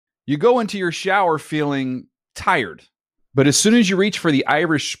You go into your shower feeling tired, but as soon as you reach for the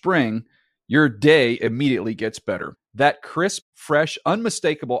Irish Spring, your day immediately gets better. That crisp, fresh,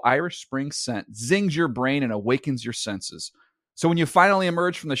 unmistakable Irish Spring scent zings your brain and awakens your senses. So when you finally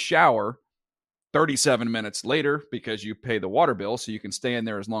emerge from the shower, 37 minutes later, because you pay the water bill so you can stay in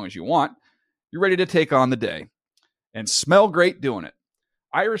there as long as you want, you're ready to take on the day. And smell great doing it.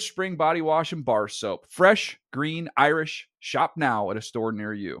 Irish Spring Body Wash and Bar Soap. Fresh, green, Irish. Shop now at a store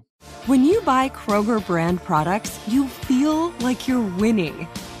near you. When you buy Kroger brand products, you feel like you're winning.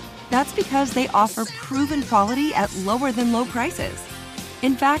 That's because they offer proven quality at lower than low prices.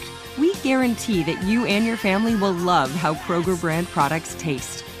 In fact, we guarantee that you and your family will love how Kroger brand products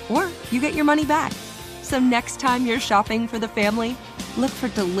taste, or you get your money back. So next time you're shopping for the family, look for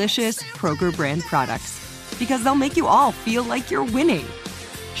delicious Kroger brand products, because they'll make you all feel like you're winning.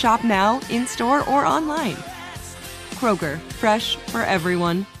 Shop now, in-store, or online. Kroger, fresh for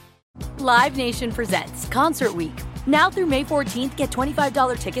everyone. Live Nation presents Concert Week. Now through May 14th, get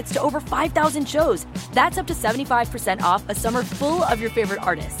 $25 tickets to over 5,000 shows. That's up to 75% off a summer full of your favorite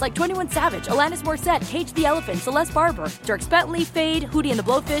artists like 21 Savage, Alanis Morissette, Cage the Elephant, Celeste Barber, Dierks Bentley, Fade, Hootie and the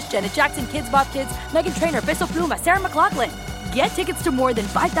Blowfish, Janet Jackson, Kidz Bop Kids, Meghan Trainor, Bissell Pluma, Sarah McLachlan. Get tickets to more than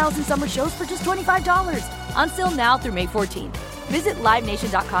 5,000 summer shows for just $25. Until now through May 14th. Visit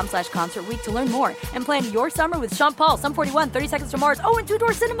LiveNation.com/Concert Week to learn more and plan your summer with Sean Paul, Sum 41, 30 Seconds to Mars, and Two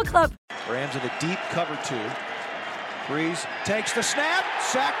Door Cinema Club. Rams in a deep cover 2. Breeze takes the snap.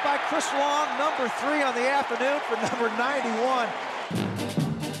 Sacked by Chris Long, number 3 on the afternoon for number 91.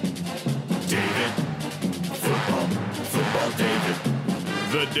 David. Football David.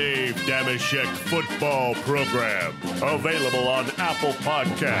 The Dave Dameshek Football Program. Available on Apple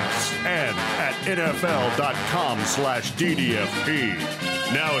Podcasts and at NFL.com/DDFP.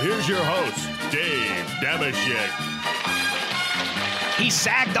 Now here's your host, Dave Dameshek. He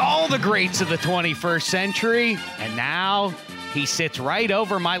sacked all the greats of the 21st century, and now he sits right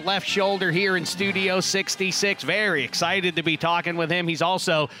over my left shoulder here in Studio 66. Very excited to be talking with him. He's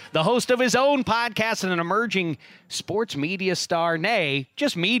also the host of his own podcast and an emerging sports media star, nay,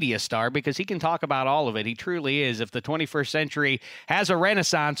 just media star, because he can talk about all of it. He truly is. If the 21st century has a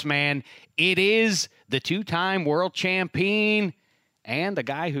renaissance man, it is the two-time world champion and the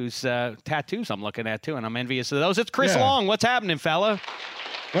guy whose tattoos I'm looking at, too, and I'm envious of those. It's Chris Long. What's happening, fella?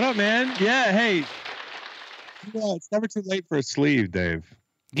 What up, man? Yeah, hey. Yeah, it's never too late for a sleeve, Dave.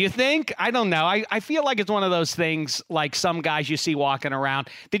 Do you think? I don't know. I feel like it's one of those things like some guys you see walking around.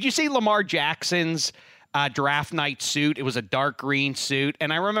 Did you see Lamar Jackson's draft night suit? It was a dark green suit.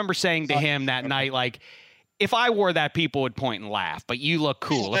 And I remember saying to him that night, like, if I wore that, people would point and laugh, but you look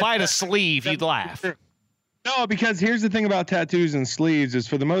cool. If I had a sleeve, you'd laugh. No, because here's the thing about tattoos and sleeves is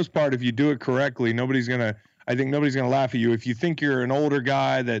for the most part, if you do it correctly, I think nobody's going to laugh at you. If you think you're an older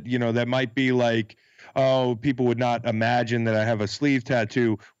guy that, that might be like, oh, people would not imagine that I have a sleeve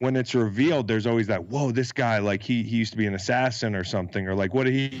tattoo. When it's revealed, there's always that, whoa, this guy, like he used to be an assassin or something, or like what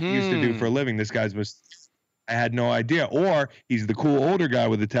did he used to do for a living? This guy's I had no idea. Or he's the cool older guy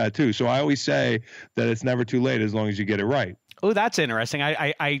with a tattoo. So I always say that it's never too late as long as you get it right. Oh, that's interesting.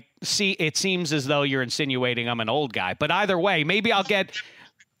 I see. It seems as though you're insinuating I'm an old guy, but either way, maybe I'll get.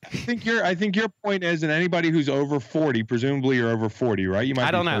 I think your point is that anybody who's over 40, presumably you're over 40, right? You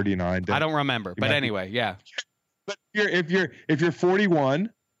might be 39. I don't remember, but anyway, yeah. But if you're 41,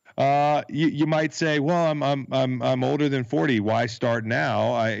 you might say, well, I'm older than 40. Why start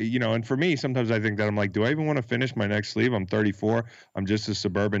now? And for me, sometimes I think that I'm like, do I even want to finish my next sleeve? I'm 34. I'm just a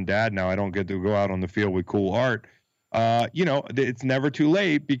suburban dad now. I don't get to go out on the field with cool art. It's never too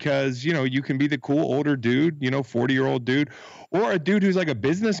late because, you can be the cool older dude, 40-year-old dude, or a dude who's like a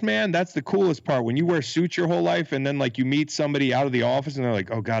businessman. That's the coolest part. When you wear suits your whole life and then like you meet somebody out of the office and they're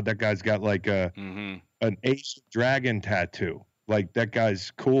like, oh God, that guy's got like an ace dragon tattoo. Like that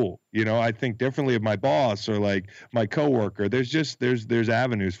guy's cool. I think differently of my boss or like my coworker. There's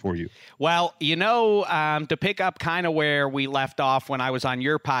avenues for you. Well, to pick up kind of where we left off when I was on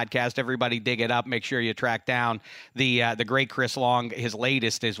your podcast, everybody dig it up. Make sure you track down the great Chris Long. His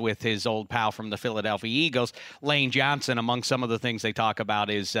latest is with his old pal from the Philadelphia Eagles, Lane Johnson. Among some of the things they talk about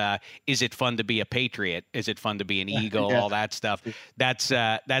is it fun to be a Patriot? Is it fun to be an Eagle? All that stuff. That's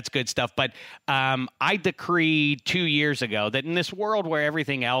good stuff. But I decreed 2 years ago that in this world where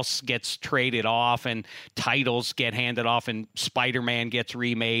everything else gets traded off and titles get handed off and Spider-Man gets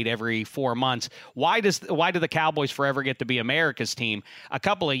remade every 4 months, why do the Cowboys forever get to be America's team? A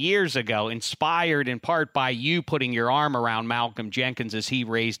couple of years ago, inspired in part by you putting your arm around Malcolm Jenkins as he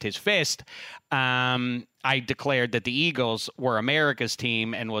raised his fist, I declared that the Eagles were America's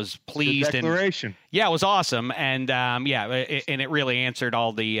team and was pleased. The declaration. And yeah, it was awesome. And and it really answered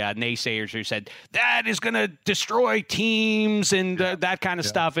all the naysayers who said that is going to destroy teams and that kind of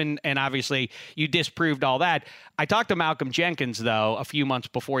stuff. And obviously you disproved all that. I talked to Malcolm Jenkins, though, a few months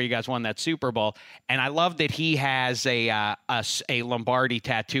before you guys won that Super Bowl. And I love that he has a Lombardi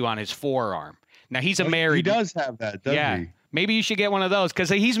tattoo on his forearm. Now, he's a married. He does have that, doesn't he? Maybe you should get one of those because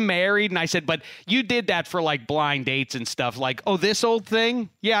he's married. And I said, but you did that for like blind dates and stuff. Like, oh, this old thing?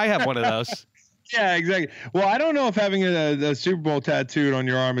 Yeah, I have one of those. Yeah, exactly. Well, I don't know if having a Super Bowl tattooed on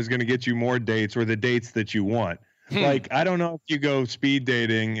your arm is going to get you more dates or the dates that you want. Like, I don't know if you go speed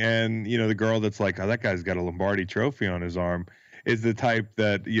dating and, the girl that's like, oh, that guy's got a Lombardi trophy on his arm is the type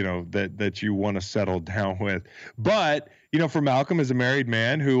that, that you want to settle down with. But, for Malcolm as a married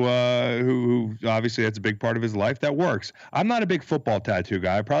man who obviously that's a big part of his life, that works. I'm not a big football tattoo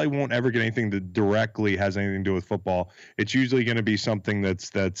guy. I probably won't ever get anything that directly has anything to do with football. It's usually going to be something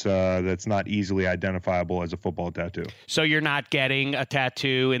that's not easily identifiable as a football tattoo. So you're not getting a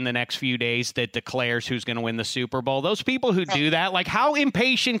tattoo in the next few days that declares who's going to win the Super Bowl. Those people who do that, like, how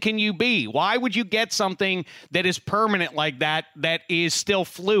impatient can you be? Why would you get something that is permanent like that is still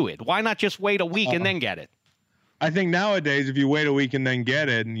fluid? Why not just wait a week and then get it? I think nowadays, if you wait a week and then get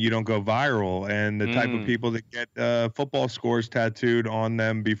it and you don't go viral, and the type of people that get football scores tattooed on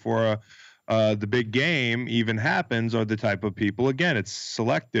them before the big game even happens are the type of people, again, it's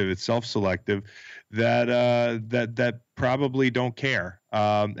selective, it's self-selective, that probably don't care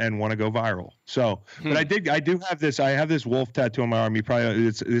and want to go viral. So, but I have this wolf tattoo on my arm.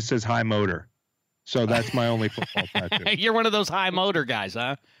 It says high motor. So that's my only football tattoo. You're one of those high motor guys,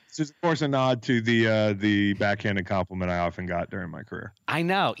 huh? This is, of course, a nod to the backhanded compliment I often got during my career. I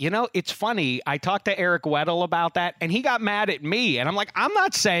know. It's funny. I talked to Eric Weddle about that, and he got mad at me. And I'm like, I'm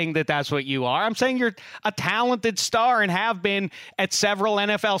not saying that that's what you are. I'm saying you're a talented star and have been at several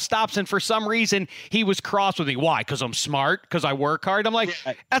NFL stops. And for some reason, he was cross with me. Why? Because I'm smart? Because I work hard? I'm like,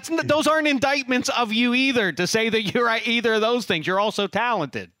 those aren't indictments of you either to say that you're either of those things. You're also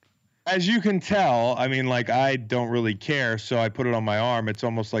talented. As you can tell, I mean, like, I don't really care, so I put it on my arm. It's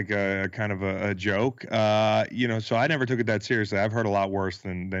almost like a kind of a joke, so I never took it that seriously. I've heard a lot worse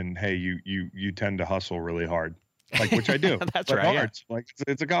than hey, you tend to hustle really hard, like, which I do. That's right. Hard. Yeah. Like,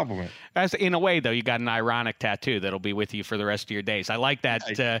 it's a compliment. As in a way, though, you got an ironic tattoo that'll be with you for the rest of your days. I like that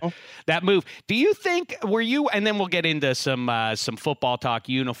that move. Do you think and then we'll get into some football talk,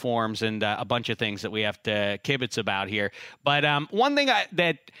 uniforms, and a bunch of things that we have to kibitz about here. But one thing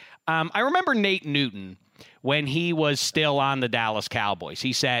I remember Nate Newton when he was still on the Dallas Cowboys.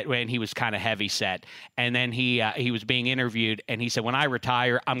 He said when he was kind of heavy set, and then he was being interviewed, and he said, "When I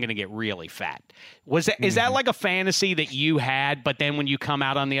retire, I'm going to get really fat." Is that like a fantasy that you had? But then when you come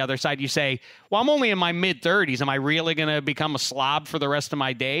out on the other side, you say, "Well, I'm only in my mid-30s. Am I really going to become a slob for the rest of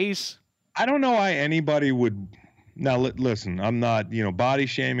my days?" I don't know why anybody would. Now, listen, I'm not, body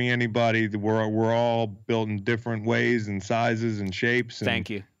shaming anybody. We're all built in different ways and sizes and shapes. And thank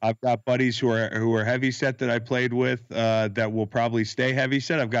you. I've got buddies who are heavy set that I played with that will probably stay heavy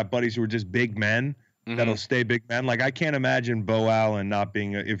set. I've got buddies who are just big men that'll stay big men. Like, I can't imagine Bo Allen not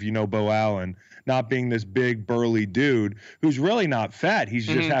being, if you know Bo Allen, not being this big burly dude who's really not fat. He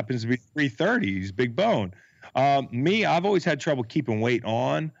just happens to be 330. He's big bone. Me, I've always had trouble keeping weight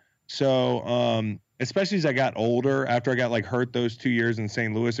on. So, especially as I got older, after I got hurt those 2 years in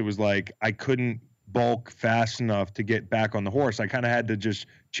St. Louis, it was like I couldn't bulk fast enough to get back on the horse. I kind of had to just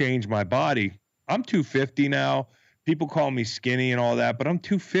change my body. I'm 250 now. People call me skinny and all that, but I'm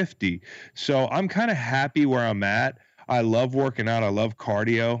 250. So I'm kind of happy where I'm at. I love working out. I love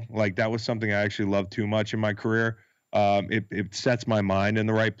cardio. Like, that was something I actually loved too much in my career. It sets my mind in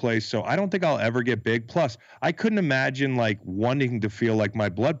the right place. So I don't think I'll ever get big. Plus, I couldn't imagine wanting to feel like my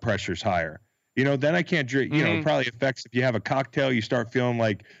blood pressure's higher. Then I can't drink. It probably affects if you have a cocktail. You start feeling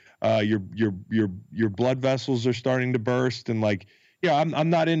like your blood vessels are starting to burst, and I'm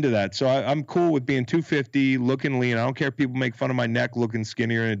not into that. So I'm cool with being 250, looking lean. I don't care if people make fun of my neck looking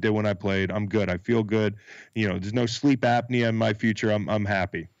skinnier than it did when I played. I'm good. I feel good. There's no sleep apnea in my future. I'm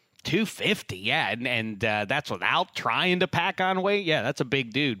happy. 250, yeah, and that's without trying to pack on weight. Yeah, that's a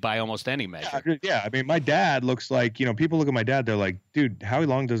big dude by almost any measure. Yeah, I mean, my dad looks like, people look at my dad, they're like, dude, Howie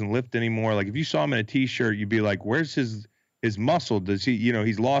Long doesn't lift anymore. Like, if you saw him in a T-shirt, you'd be like, where's his muscle? Does he,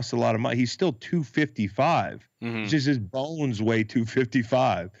 he's lost a lot of muscle. He's still 255. It's just his bones weigh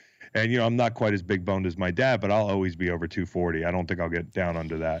 255. And, I'm not quite as big boned as my dad, but I'll always be over 240. I don't think I'll get down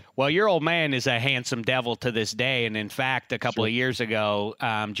under that. Well, your old man is a handsome devil to this day. And in fact, a couple of years ago,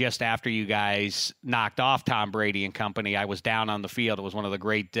 just after you guys knocked off Tom Brady and company, I was down on the field. It was one of the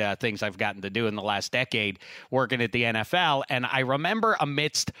great things I've gotten to do in the last decade working at the NFL. And I remember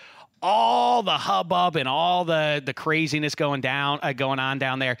amidst all the hubbub and all the craziness going on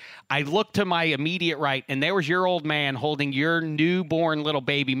down there, I looked to my immediate right, and there was your old man holding your newborn little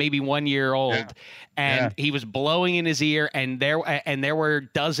baby, maybe 1 year old, and he was blowing in his ear, and there were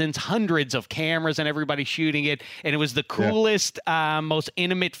dozens, hundreds of cameras and everybody shooting it, and it was the coolest, most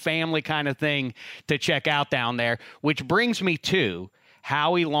intimate family kind of thing to check out down there, which brings me to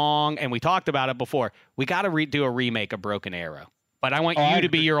Howie Long, and we talked about it before. We got to do a remake of Broken Arrow. But I want you to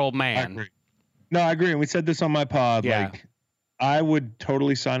be your old man. I agree. And we said this on my pod. Yeah. Like, I would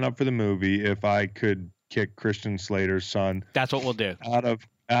totally sign up for the movie if I could kick Christian Slater's son. That's what we'll do. Out of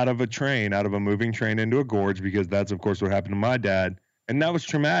a moving train into a gorge, because that's, of course, what happened to my dad. And that was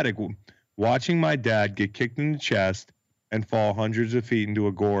traumatic. Watching my dad get kicked in the chest and fall hundreds of feet into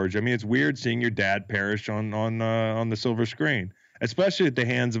a gorge. I mean, it's weird seeing your dad perish on the silver screen, especially at the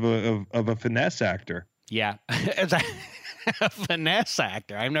hands of a finesse actor. Yeah. A finesse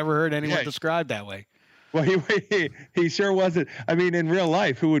actor. I've never heard anyone described that way. Well, he sure wasn't. I mean, in real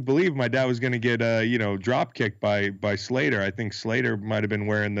life, who would believe my dad was going to get drop kicked by Slater? I think Slater might have been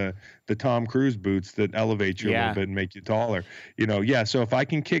wearing the Tom Cruise boots that elevate you a little bit and make you taller. So if I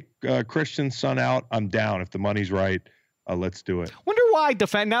can kick Christian's son out, I'm down. If the money's right, let's do it. Wonder why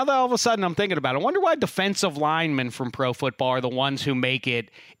now that all of a sudden I'm thinking about it, I wonder why defensive linemen from pro football are the ones who make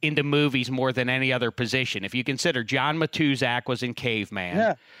it into movies more than any other position. If you consider John Matuzak was in Caveman.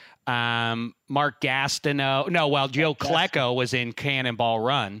 Yeah. Mark Gastineau. Joe Klecko was in Cannonball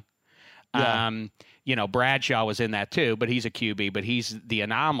Run. Yeah. Bradshaw was in that too, but he's a QB, but he's the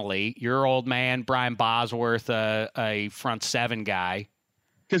anomaly. Your old man, Brian Bosworth, a front seven guy.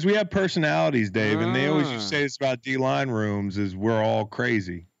 Because we have personalities, Dave, and they always used to say this about D-line rooms is we're all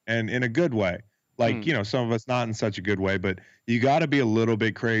crazy, and in a good way. Like, some of us not in such a good way, but you got to be a little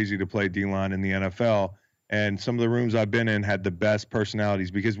bit crazy to play D-line in the NFL. And some of the rooms I've been in had the best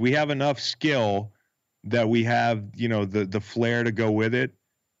personalities because we have enough skill that we have, the flair to go with it,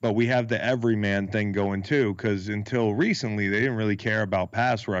 but we have the everyman thing going too. Because until recently, they didn't really care about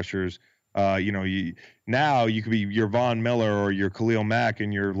pass rushers. Now you could be your Von Miller or your Khalil Mack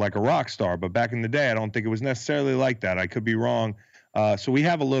and you're like a rock star. But back in the day, I don't think it was necessarily like that. I could be wrong. So we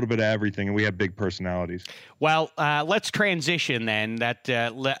have a little bit of everything, and we have big personalities. Well, let's transition then.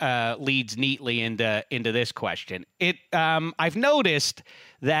 That leads neatly into this question. I've noticed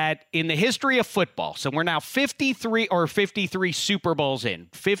that in the history of football, so we're now 53 Super Bowls in,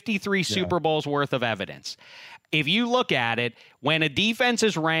 53 Super Bowls worth of evidence. If you look at it, when a defense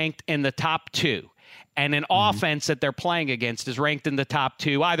is ranked in the top two, and an offense that they're playing against is ranked in the top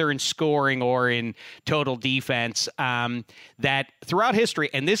two, either in scoring or in total defense, that throughout history,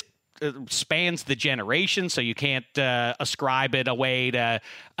 and this spans the generation, so you can't ascribe it away to,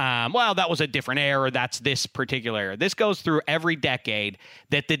 that was a different era, that's this particular era. This goes through every decade,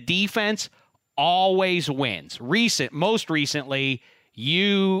 that the defense always wins. Most recently,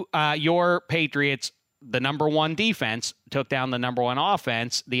 your Patriots, the number one defense, took down the number one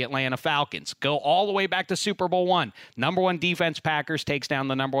offense, the Atlanta Falcons. Go all the way back to Super Bowl I. Number one defense, Packers, takes down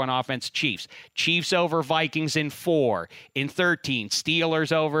the number one offense, Chiefs. Chiefs over Vikings in 4. In 13,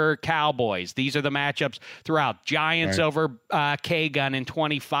 Steelers over Cowboys. These are the matchups throughout. Giants over K-Gun in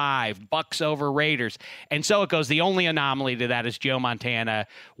 25. Bucks over Raiders. And so it goes. The only anomaly to that is Joe Montana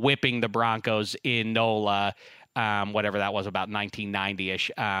whipping the Broncos in NOLA. Whatever that was, about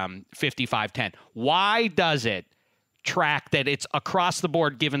 1990-ish, 55-10. Why does it track that it's across the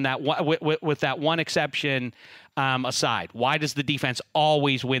board, given that with that one exception aside? Why does the defense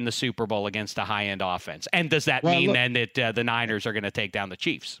always win the Super Bowl against a high-end offense? And does that mean then that the Niners are going to take down the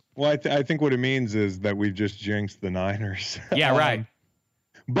Chiefs? Well, I think what it means is that we've just jinxed the Niners. Yeah, right.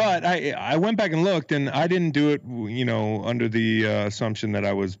 But I went back and looked, and I didn't do it, under the assumption that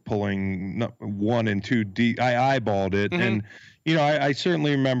I was pulling 1 and 2 deep. I eyeballed it, and I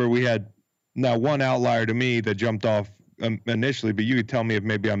certainly remember we had now one outlier to me that jumped off initially. But you could tell me if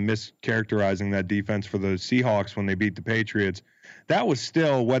maybe I'm mischaracterizing that defense for the Seahawks when they beat the Patriots. That was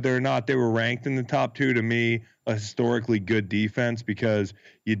still, whether or not they were ranked in the top 2, to me, a historically good defense, because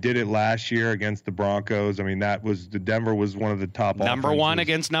you did it last year against the Broncos. I mean, Denver was one of the top number offenses. 1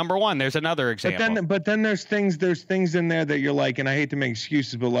 against number 1. There's another example. But then there's things in there that you're like, and I hate to make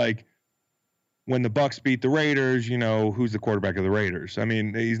excuses, but like, when the Bucks beat the Raiders, who's the quarterback of the Raiders? I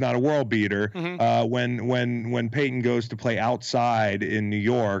mean, he's not a world beater. When Peyton goes to play outside in New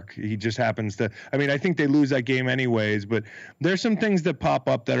York, he just happens to. I mean, I think they lose that game anyways. But there's some things that pop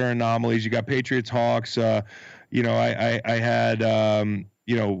up that are anomalies. You got Patriots, Hawks. I had.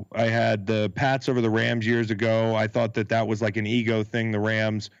 I had the Pats over the Rams years ago. I thought that was like an ego thing. The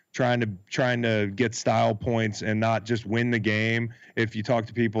Rams trying to get style points and not just win the game. If you talk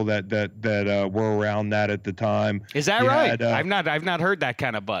to people that were around that at the time, is that right? I've not heard that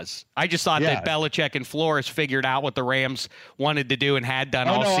kind of buzz. I just thought that Belichick and Flores figured out what the Rams wanted to do and had done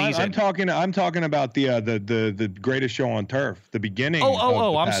all season. I'm talking about the greatest show on turf, the beginning.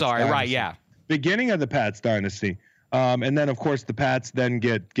 I'm sorry. Dynasty. Right, yeah. Beginning of the Pats dynasty. And then, of course, the Pats then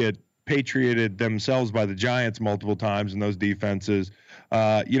get patrioted themselves by the Giants multiple times in those defenses.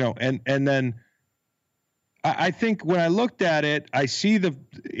 And then I think when I looked at it, I see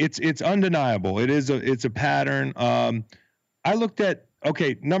it's undeniable. It's a pattern. I looked at,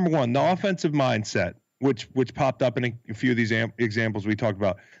 number one, the offensive mindset, which popped up in a few of these examples we talked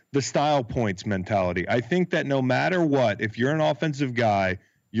about, the style points mentality. I think that no matter what, if you're an offensive guy,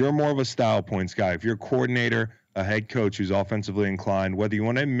 you're more of a style points guy. If you're a coordinator, a head coach who's offensively inclined, whether you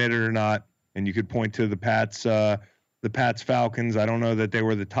want to admit it or not, and you could point to the Pats Falcons. I don't know that they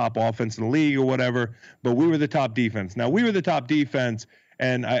were the top offense in the league or whatever, but we were the top defense. Now, we were the top defense,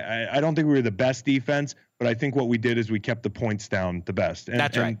 and I don't think we were the best defense, but I think what we did is we kept the points down the best. And,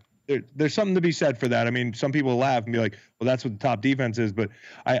 that's right. There's something to be said for that. I mean, some people laugh and be like, well, that's what the top defense is, but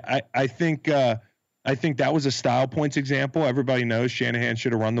I think that was a style points example. Everybody knows Shanahan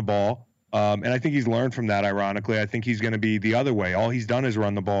should have run the ball. And I think he's learned from that, ironically. I think he's going to be the other way. All he's done is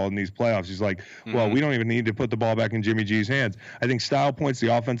run the ball in these playoffs. He's like, well, we don't even need to put the ball back in Jimmy G's hands. I think style points,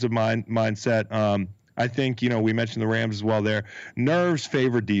 the offensive mindset. I think, we mentioned the Rams as well there. Nerves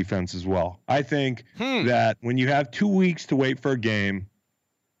favor defense as well. I think that when you have 2 weeks to wait for a game,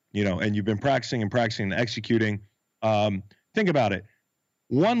 and you've been practicing and executing, think about it.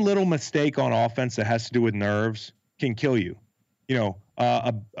 One little mistake on offense that has to do with nerves can kill you. The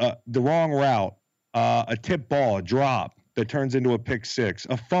wrong route, a tip ball, a drop that turns into a pick six,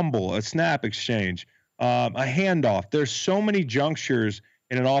 a fumble, a snap exchange, a handoff. There's so many junctures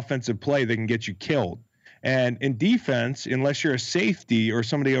in an offensive play that can get you killed. And in defense, unless you're a safety or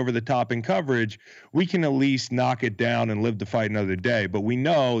somebody over the top in coverage, we can at least knock it down and live to fight another day. But we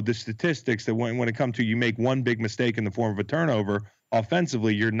know the statistics that when it comes to you make one big mistake in the form of a turnover,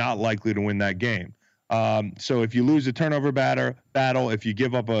 offensively, you're not likely to win that game. So if you lose a turnover battle, if you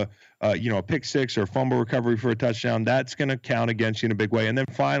give up a pick six or fumble recovery for a touchdown, that's going to count against you in a big way. And then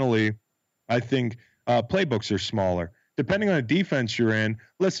finally, I think playbooks are smaller. Depending on the defense you're in,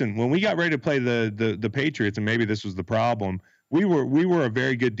 listen, when we got ready to play the Patriots, and maybe this was the problem, we were a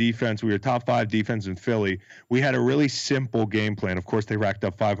very good defense. We were top 5 defense in Philly. We had a really simple game plan. Of course, they racked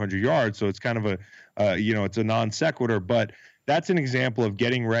up 500 yards, so it's kind of it's a non sequitur, but that's an example of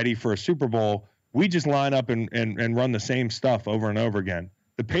getting ready for a Super Bowl. We just line up and run the same stuff over and over again.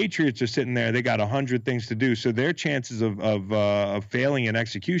 The Patriots are sitting there. They got 100 things to do. So their chances of failing in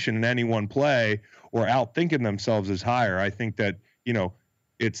execution in any one play or outthinking themselves is higher. I think that,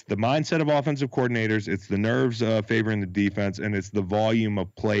 it's the mindset of offensive coordinators. It's the nerves favoring the defense, and it's the volume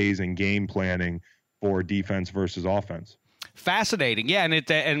of plays and game planning for defense versus offense. Fascinating. Yeah.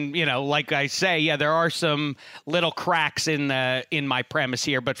 And like I say, there are some little cracks in my premise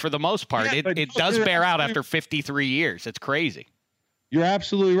here, but for the most part, it does bear out after 53 years. It's crazy. You're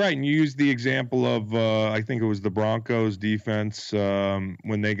absolutely right. And you used the example of, I think it was the Broncos defense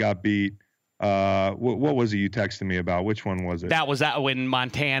when they got beat. What was it you texted me about? Which one was it? That was when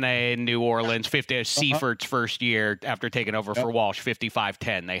Montana and New Orleans, Seifert's first year after taking over for Walsh,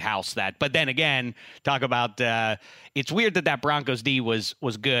 55-10. They housed that. But then again, talk about it's weird that Broncos D was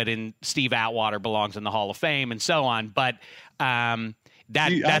good, and Steve Atwater belongs in the Hall of Fame and so on. But it might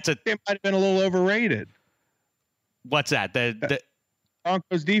have been a little overrated. What's that? The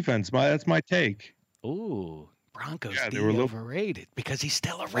Broncos defense. That's my take. Ooh. Broncos D overrated because he's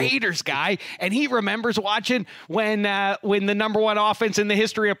still a Raiders guy, and he remembers watching when the number one offense in the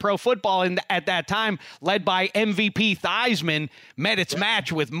history of pro football at that time, led by MVP Theismann, met its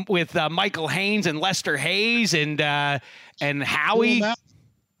match with Michael Haynes and Lester Hayes and Howie. Yeah,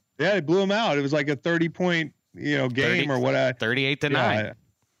 they blew him out. It was like a 30-point game or what? 38-9.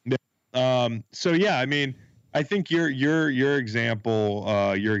 So yeah, I mean, I think your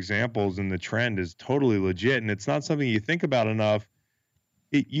example, your examples in the trend is totally legit, and it's not something you think about enough.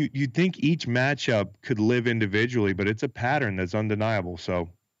 You think each matchup could live individually, but it's a pattern that's undeniable. So,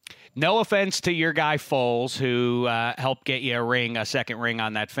 No offense to your guy Foles, who helped get you a second ring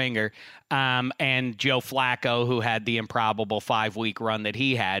on that finger, and Joe Flacco, who had the improbable 5-week run that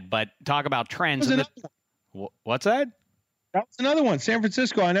he had. But talk about trends. What's that? That was another one. San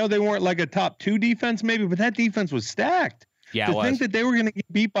Francisco, I know they weren't like a top 2 defense maybe, but that defense was stacked. Yeah, to think that they were going to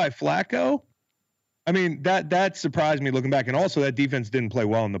get beat by Flacco, I mean, that surprised me looking back. And also that defense didn't play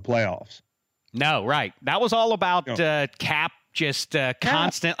well in the playoffs. No, right. That was all about Cap. Just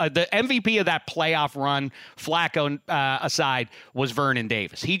constant. The MVP of that playoff run, Flacco aside, was Vernon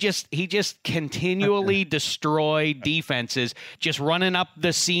Davis. He just continually destroyed defenses, just running up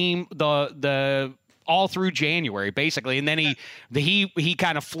the seam the all through January, basically. And then he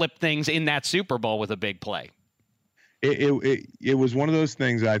kind of flipped things in that Super Bowl with a big play. It was one of those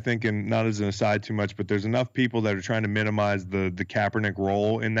things, I think, and not as an aside too much, but there's enough people that are trying to minimize the Kaepernick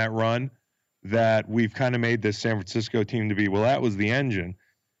role in that run, that we've kind of made this San Francisco team to be, well, that was the engine,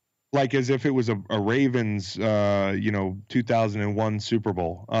 like as if it was a Ravens, 2001 Super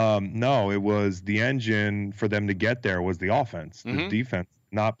Bowl. No, it was the engine for them to get there was the offense, the defense,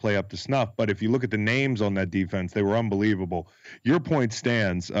 not play up to snuff. But if you look at the names on that defense, they were unbelievable. Your point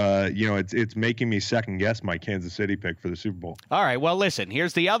stands. It's making me second guess my Kansas City pick for the Super Bowl. All right. Well, listen,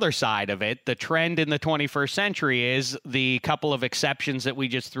 here's the other side of it. The trend in the 21st century is the couple of exceptions that we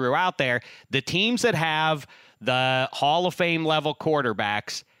just threw out there. The teams that have the Hall of Fame level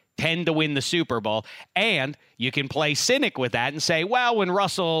quarterbacks tend to win the Super Bowl. And you can play cynic with that and say, well, when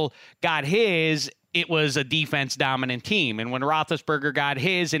Russell got his, it was a defense-dominant team. And when Roethlisberger got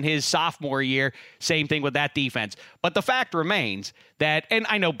his in his sophomore year, same thing with that defense. But the fact remains that, and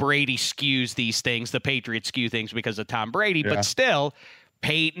I know Brady skews these things, the Patriots skew things because of Tom Brady, but still,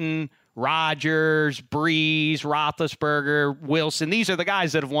 Peyton, Rodgers, Breeze, Roethlisberger, Wilson, these are the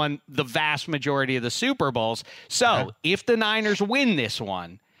guys that have won the vast majority of the Super Bowls. So if the Niners win this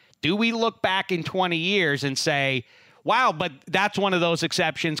one, do we look back in 20 years and say, wow, but that's one of those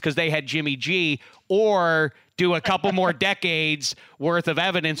exceptions because they had Jimmy G, or do a couple more decades worth of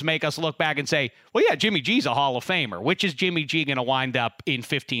evidence make us look back and say, well, yeah, Jimmy G's a Hall of Famer. Which is Jimmy G going to wind up in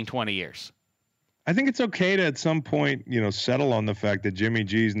 15, 20 years? I think it's okay to, at some point, settle on the fact that Jimmy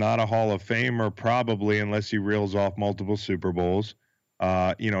G's not a Hall of Famer, probably, unless he reels off multiple Super Bowls.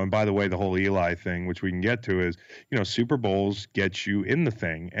 And by the way, the whole Eli thing, which we can get to, is, Super Bowls get you in the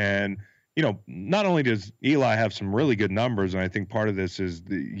thing. And, not only does Eli have some really good numbers, and I think part of this is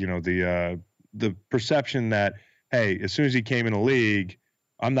the perception that, hey, as soon as he came in the league,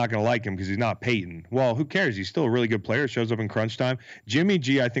 I'm not going to like him because he's not Peyton. Well, who cares? He's still a really good player. Shows up in crunch time. Jimmy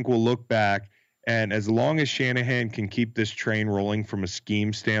G, I think, will look back, and as long as Shanahan can keep this train rolling from a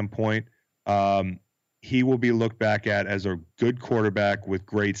scheme standpoint, he will be looked back at as a good quarterback with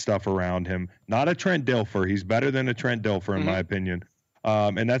great stuff around him. Not a Trent Dilfer. He's better than a Trent Dilfer, in my opinion.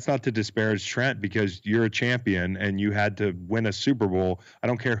 And that's not to disparage Trent, because you're a champion and you had to win a Super Bowl. I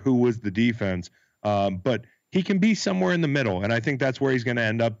don't care who was the defense, but he can be somewhere in the middle. And I think that's where he's going to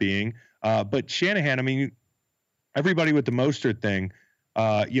end up being. But Shanahan, I mean, everybody with the Mostert thing,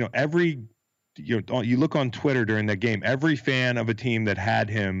 you look on Twitter during that game, every fan of a team that had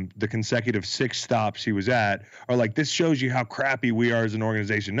him, the consecutive 6 stops he was at, are like, this shows you how crappy we are as an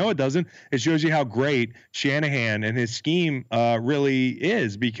organization. No, it doesn't. It shows you how great Shanahan and his scheme really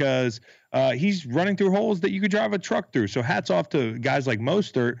is, because he's running through holes that you could drive a truck through. So hats off to guys like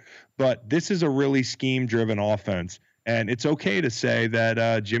Mostert, but this is a really scheme-driven offense. And it's okay to say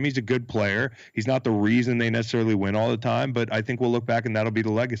that Jimmy's a good player. He's not the reason they necessarily win all the time, but I think we'll look back and that'll be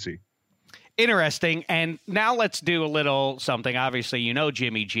the legacy. Interesting. And now let's do a little something. Obviously,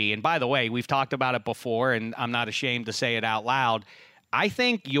 Jimmy G. And by the way, we've talked about it before, and I'm not ashamed to say it out loud. I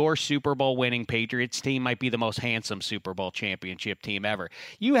think your Super Bowl winning Patriots team might be the most handsome Super Bowl championship team ever.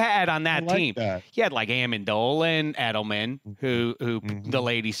 You had on that team, you had like Amendola and Edelman, who the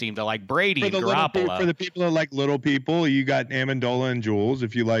ladies seem to like, Brady and Garoppolo. For the people that like little people, you got Amendola and Jules.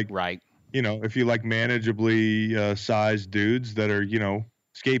 If you like, if you like manageably sized dudes that are,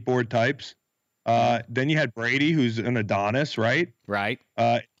 skateboard types. Then you had Brady, who's an Adonis, right? Right.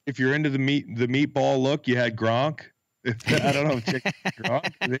 If you're into the meatball look, you had Gronk. I don't know if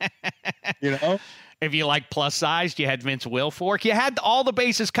Gronk, If you like plus sized, you had Vince Wilfork. You had all the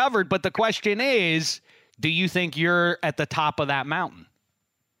bases covered, but the question is, do you think you're at the top of that mountain?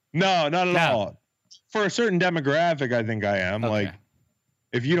 No, not at all. For a certain demographic, I think I am. Okay. Like,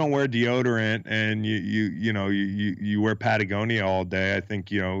 if you don't wear deodorant and you wear Patagonia all day, I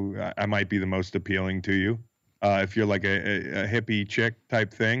think I might be the most appealing to you. If you're like a hippie chick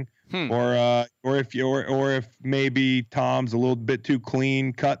type thing, or if maybe Tom's a little bit too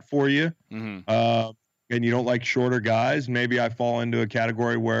clean cut for you, and you don't like shorter guys, maybe I fall into a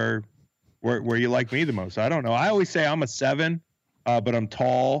category where you like me the most. I don't know. I always say I'm a 7, but I'm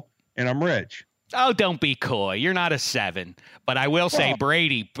tall and I'm rich. Oh, don't be coy. You're not a 7. But I will say,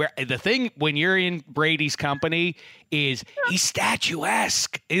 Brady, the thing when you're in Brady's company is he's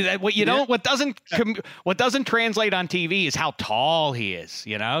statuesque. What doesn't translate on TV is how tall he is.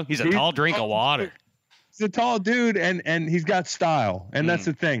 He's a tall drink of water. He's a tall dude, and he's got style. And that's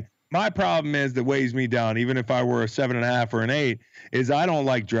the thing. My problem is that weighs me down, even if I were a 7.5 or an 8, is I don't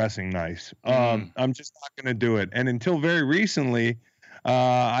like dressing nice. I'm just not going to do it. And until very recently,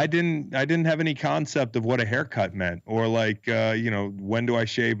 I didn't have any concept of what a haircut meant, or when do I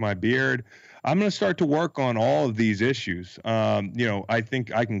shave my beard? I'm going to start to work on all of these issues. I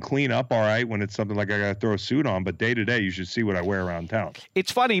think I can clean up all right when it's something like I got to throw a suit on, but day to day, you should see what I wear around town.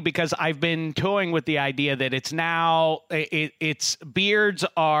 It's funny because I've been toying with the idea that it's now it's beards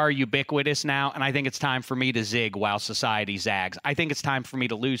are ubiquitous now, and I think it's time for me to zig while society zags. I think it's time for me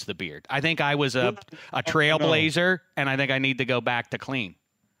to lose the beard. I think I was a trailblazer, and I think I need to go back to clean.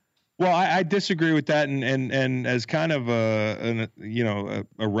 Well, I disagree with that, and as kind of a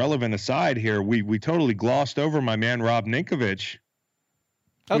relevant aside here, we totally glossed over my man Rob Ninkovich.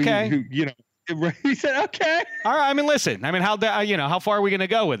 Okay, he said okay. All right. I mean, listen. How far are we going to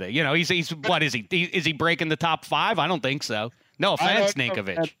go with it? He's what is he? Is he breaking the top 5? I don't think so. No offense,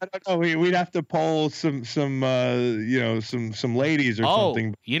 Ninkovich. I don't know. We'd have to poll some ladies or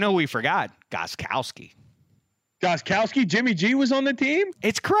something. We forgot Gostkowski. Gostkowski, Jimmy G was on the team?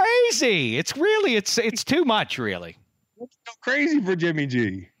 It's crazy. It's too much, really. It's so crazy for Jimmy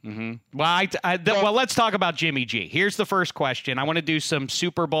G. Mm-hmm. Well, let's talk about Jimmy G. Here's the first question. I want to do some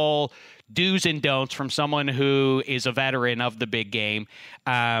Super Bowl do's and don'ts from someone who is a veteran of the big game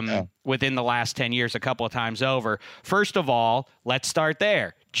within the last 10 years, a couple of times over. First of all, let's start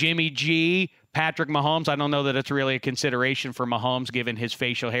there. Jimmy G, Patrick Mahomes, I don't know that it's really a consideration for Mahomes given his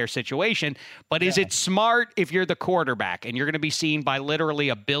facial hair situation, but is it smart if you're the quarterback and you're going to be seen by literally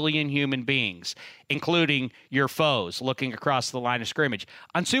a billion human beings, including your foes, looking across the line of scrimmage?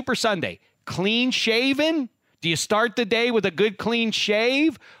 On Super Sunday, clean shaven? Do you start the day with a good clean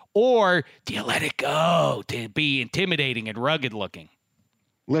shave, or do you let it go to be intimidating and rugged looking?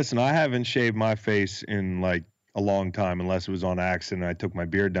 Listen, I haven't shaved my face in a long time, unless it was on accident. I took my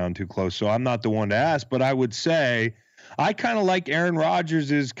beard down too close. So I'm not the one to ask, but I would say I kind of like Aaron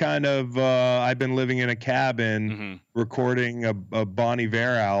Rodgers' kind of, I've been living in a cabin recording a Bon Iver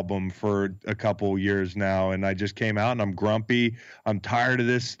album for a couple years now. And I just came out and I'm grumpy. I'm tired of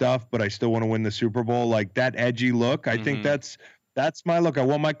this stuff, but I still want to win the Super Bowl. Like that edgy look. I think that's my look. I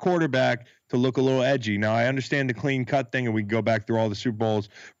want my quarterback to look a little edgy. Now, I understand the clean cut thing, and we can go back through all the Super Bowls,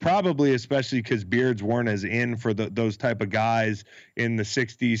 probably especially because beards weren't as in for those type of guys in the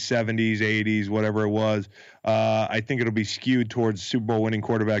 60s, 70s, 80s, whatever it was. I think it'll be skewed towards Super Bowl winning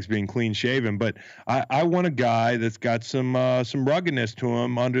quarterbacks being clean shaven. But I want a guy that's got some ruggedness to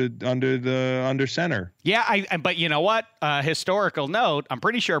him under center. Yeah, but you know what? Historical note, I'm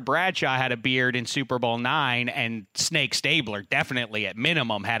pretty sure Bradshaw had a beard in Super Bowl IX, and Snake Stabler definitely at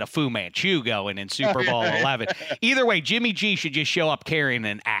minimum had a Fu Manchu going in Super Bowl 11. Either way, Jimmy G should just show up carrying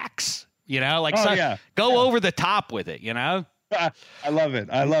an axe, go over the top with it, I love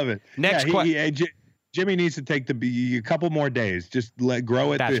it. Next question. Jimmy needs to take a couple more days. Just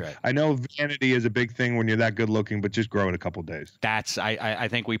grow it. That's right. I know vanity is a big thing when you're that good looking, but just grow it a couple days. I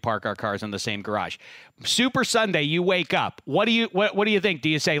think we park our cars in the same garage. Super Sunday, you wake up. What do you think? Do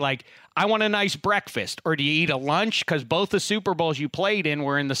you say I want a nice breakfast, or do you eat a lunch? Because both the Super Bowls you played in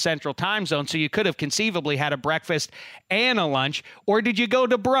were in the Central Time Zone, so you could have conceivably had a breakfast and a lunch. Or did you go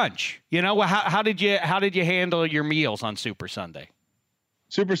to brunch? How did you handle your meals on Super Sunday?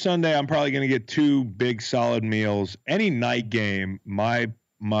 Super Sunday, I'm probably going to get 2 big solid meals. Any night game, my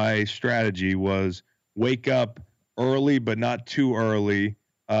strategy was wake up early, but not too early.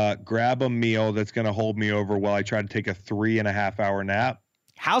 Grab a meal that's going to hold me over while I try to take a 3.5-hour nap.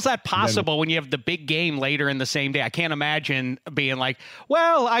 How's that possible when you have the big game later in the same day? I can't imagine being like,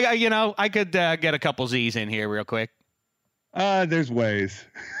 well, I could get a couple Z's in here real quick. There's ways.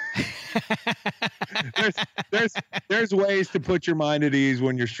 there's ways to put your mind at ease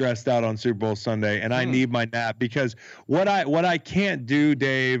when you're stressed out on Super Bowl Sunday, and I need my nap, because what I can't do,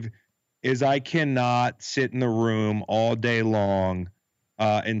 Dave, is I cannot sit in the room all day long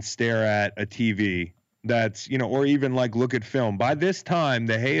and stare at a TV that's, or even look at film. By this time,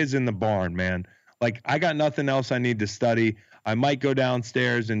 the hay is in the barn, man. I got nothing else I need to study. I might go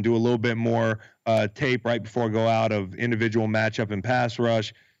downstairs and do a little bit more tape right before I go out of individual matchup and pass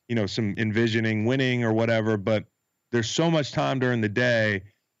rush, some envisioning winning or whatever. But there's so much time during the day.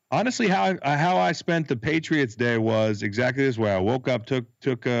 honestly, how I spent the Patriots day was exactly this way. I woke up, took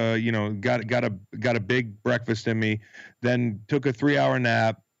got a big breakfast in me, then took a 3-hour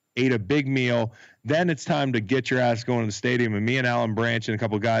nap, ate a big meal. Then it's time to get your ass going to the stadium. And me and Alan Branch and a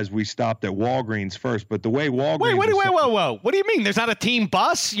couple of guys, we stopped at Walgreens first. But the way Walgreens wait, whoa. What do you mean? There's not a team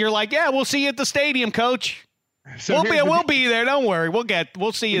bus? You're like, yeah, we'll see you at the stadium, coach. So we'll be there. Don't worry.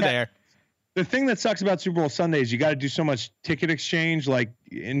 We'll see you there. The thing that sucks about Super Bowl Sunday is you got to do so much ticket exchange, like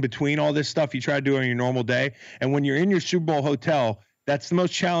in between all this stuff you try to do on your normal day. And when you're in your Super Bowl hotel, that's the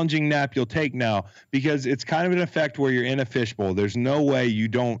most challenging nap you'll take now, because it's kind of an effect where you're in a fishbowl. There's no way you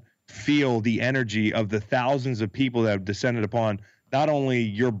don't feel the energy of the thousands of people that have descended upon not only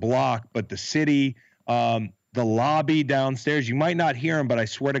your block, but the city, the lobby downstairs. You might not hear them, but I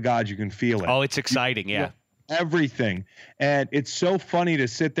swear to God, you can feel it. Oh, it's exciting. Yeah. Everything. And it's so funny to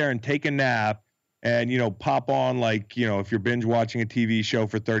sit there and take a nap and, pop on, like, if you're binge watching a TV show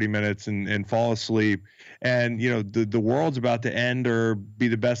for 30 minutes and fall asleep, and, the world's about to end or be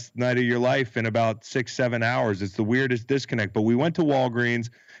the best night of your life in about 6-7 hours. It's the weirdest disconnect. But we went to Walgreens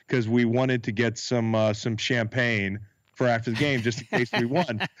because we wanted to get some champagne for after the game, just in case we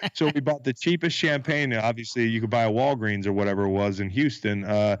won. So we bought the cheapest champagne. Obviously, you could buy a Walgreens or whatever it was in Houston,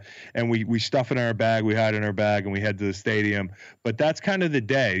 and we stuff it in our bag. We hide it in our bag, and we head to the stadium. But that's kind of the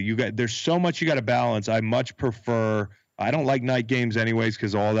day. There's so much you got to balance. I much prefer. I don't like night games anyways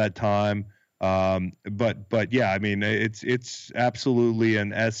because all that time. But yeah, I mean, it's absolutely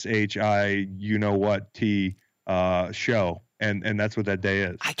an SHI show. And that's what that day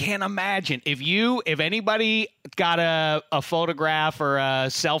is. I can't imagine if anybody got a photograph or a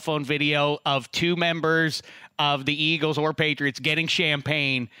cell phone video of two members of the Eagles or Patriots getting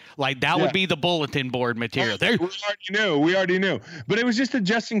champagne, like that would be the bulletin board material. We already knew. But it was just a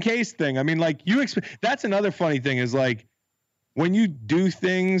just in case thing. I mean, like that's another funny thing is like when you do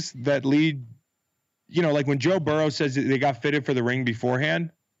things that lead, like when Joe Burrow says they got fitted for the ring beforehand,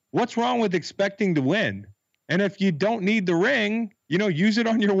 what's wrong with expecting to win? And if you don't need the ring, use it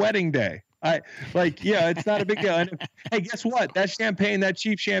on your wedding day. It's not a big deal. And hey, guess what? That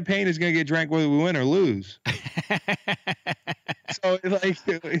cheap champagne is going to get drank whether we win or lose. So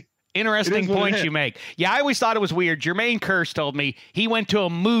interesting points you make. Yeah, I always thought it was weird. Jermaine Kearse told me he went to a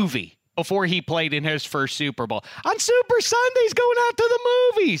movie before he played in his first Super Bowl. On Super Sunday, he's going out to the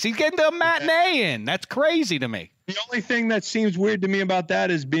movies. He's getting a matinee in. That's crazy to me. The only thing that seems weird to me about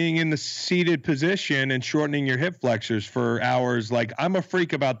that is being in the seated position and shortening your hip flexors for hours. Like, I'm a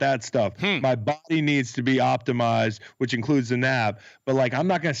freak about that stuff. My body needs to be optimized, which includes the nap. But, like, I'm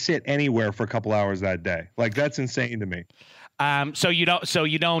not going to sit anywhere for a couple hours that day. Like, that's insane to me. So you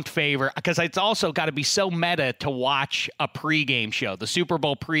don't favor, because it's also got to be so meta to watch a pregame show, the Super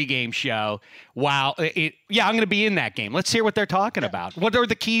Bowl pregame show. Wow. I'm going to be in that game. Let's hear what they're talking about. What are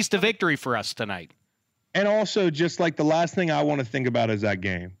the keys to victory for us tonight? And also, just like the last thing I want to think about is that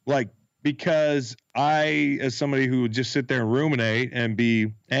game. Like, because I, as somebody who would just sit there and ruminate and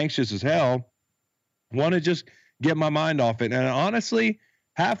be anxious as hell, want to just get my mind off it. And honestly,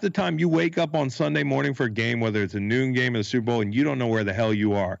 half the time you wake up on Sunday morning for a game, whether it's a noon game or the Super Bowl, and you don't know where the hell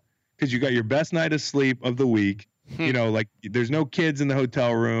you are because you got your best night of sleep of the week. Like there's no kids in the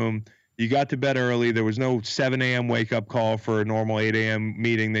hotel room. You got to bed early. There was no 7 a.m. wake up call for a normal 8 a.m.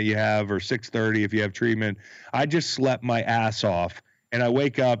 meeting that you have, or 6:30 if you have treatment. I just slept my ass off, and I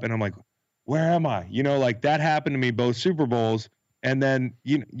wake up and I'm like, where am I? Like that happened to me both Super Bowls. And then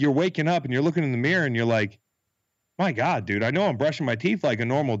you're waking up and you're looking in the mirror and you're like, my God, dude, I know I'm brushing my teeth like a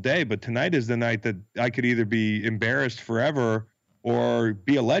normal day, but tonight is the night that I could either be embarrassed forever or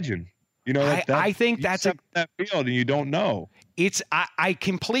be a legend. I think that's that field and you don't know. I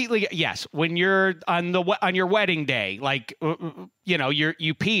completely, yes. When you're on your wedding day, like,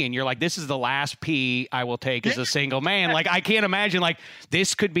 you pee and you're like, this is the last pee I will take as a single man. Like, I can't imagine, like,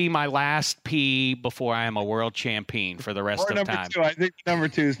 this could be my last pee before I am a world champion for the rest of time. I think number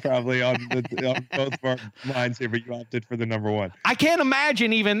 2 is probably on both of our minds here, but you opted for the number 1. I can't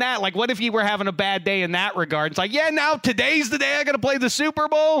imagine even that. Like, what if you were having a bad day in that regard? It's like, now today's the day I got to play the Super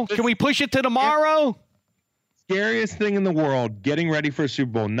Bowl. Can we push it to tomorrow? Scariest thing in the world, getting ready for a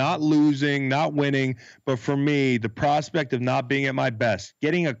Super Bowl, not losing, not winning, but for me, the prospect of not being at my best,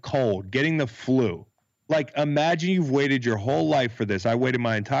 getting a cold, getting the flu. Like, imagine you've waited your whole life for this. I waited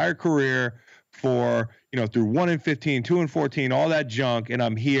my entire career for, through 1-15, 2-14, all that junk, and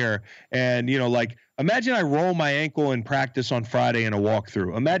I'm here. And, imagine I roll my ankle in practice on Friday in a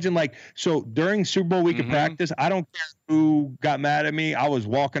walkthrough. Imagine, so during Super Bowl week of practice, I don't care who got mad at me. I was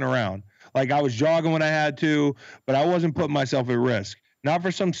walking around. Like, I was jogging when I had to, but I wasn't putting myself at risk. not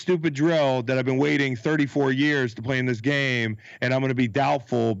for some stupid drill that I've been waiting 34 years to play in this game, and I'm going to be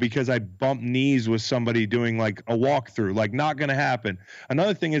doubtful because I bumped knees with somebody doing like a walkthrough. Like, not going to happen.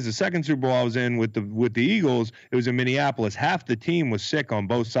 Another thing is the second Super Bowl I was in with the Eagles, it was in Minneapolis. Half the team was sick on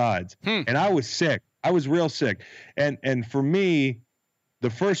both sides, and I was sick. I was real sick. And for me,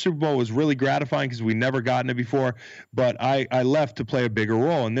 the first Super Bowl was really gratifying because we never gotten it before, but I left to play a bigger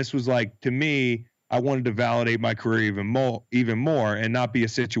role. And this was like, to me, I wanted to validate my career even more and not be a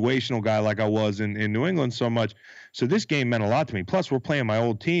situational guy like I was in New England so much. So this game meant a lot to me. Plus, we're playing my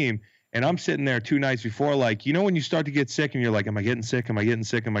old team, and I'm sitting there 2 nights before, like, you know, when you start to get sick and you're like, am I getting sick? Am I getting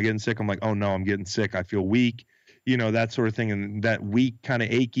sick? Am I getting sick? I'm like, oh, no, I'm getting sick. I feel weak, you know, that sort of thing. And that weak kind of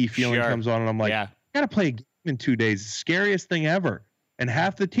achy feeling comes on, and I'm like, I got to play a game in 2 days. Scariest thing ever. And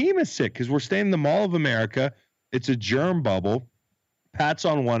half the team is sick because we're staying in the Mall of America. It's a germ bubble. Pat's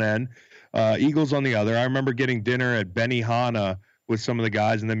on one end. Eagles on the other. I remember getting dinner at Benihana with some of the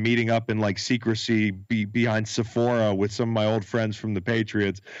guys and then meeting up in like secrecy behind Sephora with some of my old friends from the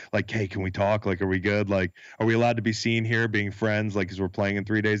Patriots. Like, hey, can we talk? Like, are we good? Like, are we allowed to be seen here being friends? Like, because we're playing in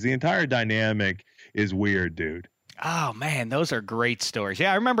 3 days. The entire dynamic is weird, dude. Oh, man, those are great stories.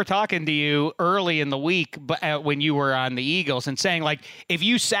 Yeah, I remember talking to you early in the week when you were on the Eagles and saying, like, if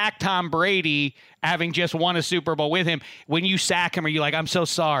you sack Tom Brady, having just won a Super Bowl with him, when you sack him, are you like, I'm so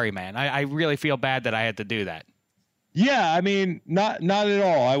sorry, man. I really feel bad that I had to do that. Yeah, I mean, not at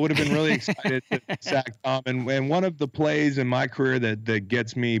all. I would have been really excited to sack Tom. And one of the plays in my career that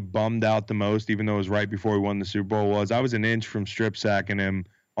gets me bummed out the most, even though it was right before we won the Super Bowl, was I was an inch from strip sacking him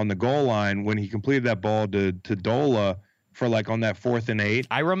on the goal line when he completed that ball to Dola for like on that 4th and 8.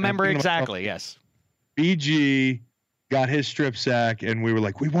 I remember exactly. Yes. BG got his strip sack and we were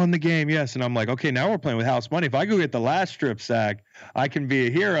like, we won the game. Yes. And I'm like, okay, now we're playing with house money. If I go get the last strip sack, I can be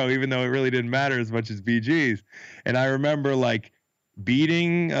a hero, even though it really didn't matter as much as BG's. And I remember like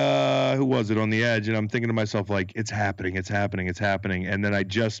beating, who was it on the edge? And I'm thinking to myself, like, it's happening. And then I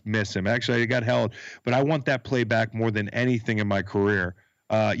just miss him. Actually, I got held, but I want that play back more than anything in my career.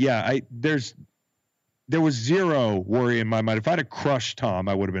 There was zero worry in my mind. If I'd have crushed Tom,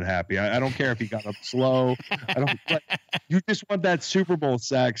 I would have been happy. I don't care if he got up slow. You just want that Super Bowl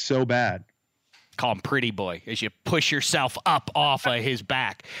sack so bad. Call him Pretty Boy as you push yourself up off of his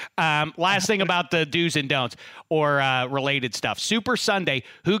back. Last thing about the do's and don'ts or related stuff. Super Sunday,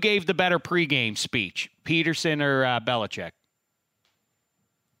 who gave the better pregame speech, Peterson or Belichick?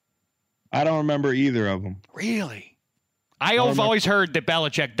 I don't remember either of them. Really? I've always heard that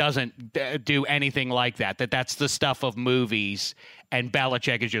Belichick doesn't do anything like that, that's the stuff of movies, and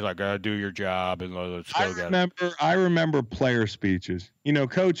Belichick is just like, do your job, and let's go get it. I remember player speeches. You know,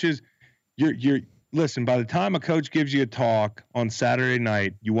 coaches, listen, by the time a coach gives you a talk on Saturday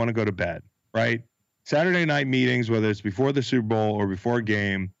night, you want to go to bed, right? Saturday night meetings, whether it's before the Super Bowl or before a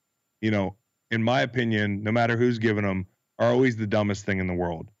game, you know, in my opinion, no matter who's giving them, are always the dumbest thing in the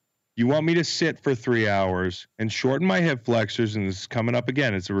world. You want me to sit for 3 hours and shorten my hip flexors, and this is coming up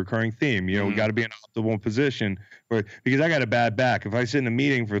again. It's a recurring theme. You know, we got to be in an optimal position because I got a bad back. If I sit in a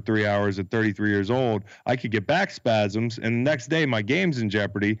meeting for 3 hours at 33 years old, I could get back spasms, and the next day my game's in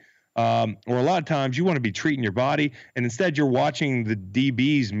jeopardy. Or a lot of times you want to be treating your body, and instead you're watching the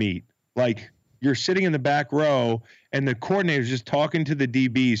DBs meet. Like, you're sitting in the back row, and the coordinator's just talking to the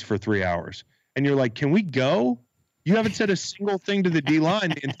DBs for 3 hours. And you're like, can we go? You haven't said a single thing to the D-line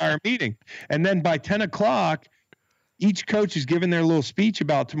the entire meeting. And then by 10 o'clock, each coach is giving their little speech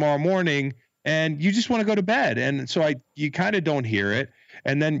about tomorrow morning, and you just want to go to bed. And so you kind of don't hear it.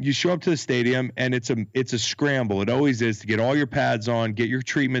 And then you show up to the stadium, and it's a scramble. It always is, to get all your pads on, get your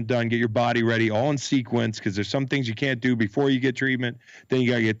treatment done, get your body ready, all in sequence, because there's some things you can't do before you get treatment. Then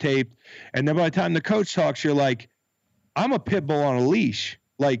you got to get taped. And then by the time the coach talks, you're like, I'm a pit bull on a leash.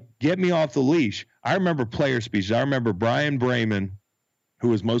 Like, get me off the leash. I remember player speeches. I remember Brian Brayman, who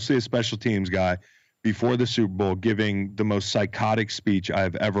was mostly a special teams guy, before the Super Bowl, giving the most psychotic speech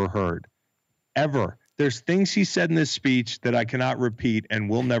I've ever heard. Ever. There's things he said in this speech that I cannot repeat and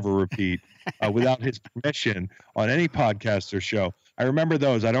will never repeat without his permission on any podcast or show. I remember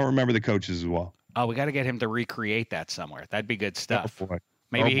those. I don't remember the coaches as well. Oh, we got to get him to recreate that somewhere. That'd be good stuff. Oh, boy.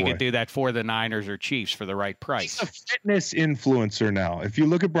 Maybe he could do that for the Niners or Chiefs for the right price. He's a fitness influencer now. If you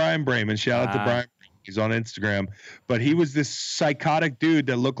look at Brian Brayman, shout out to Brian. He's on Instagram, but he was this psychotic dude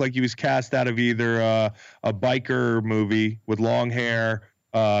that looked like he was cast out of either a biker movie with long hair,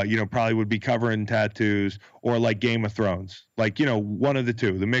 probably would be covered in tattoos, or like Game of Thrones, like, you know, one of the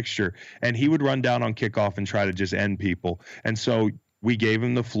two, the mixture. And he would run down on kickoff and try to just end people. And so we gave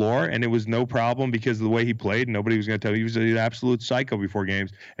him the floor, and it was no problem because of the way he played. Nobody was going to tell him he was an absolute psycho before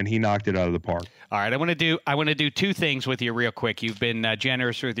games, and he knocked it out of the park. All right, I want to do two things with you real quick. You've been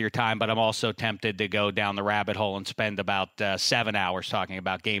generous with your time, but I'm also tempted to go down the rabbit hole and spend about 7 hours talking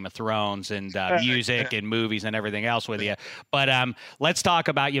about Game of Thrones and music and movies and everything else with you. But let's talk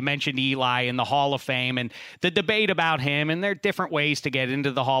about, you mentioned Eli in the Hall of Fame and the debate about him, and there are different ways to get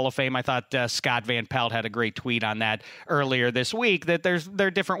into the Hall of Fame. I thought Scott Van Pelt had a great tweet on that earlier this week, that there are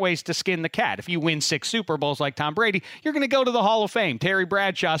different ways to skin the cat. If you win 6 Super Bowls like Tom Brady, you're going to go to the Hall of Fame. Terry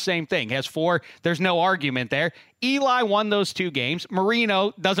Bradshaw, same thing, has 4. There's no argument there. Eli won those 2 games.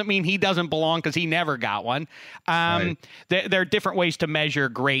 Marino doesn't mean he doesn't belong because he never got one. Right. There are different ways to measure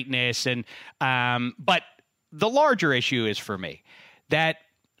greatness, and but the larger issue is for me that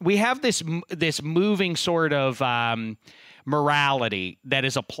we have this moving sort of morality that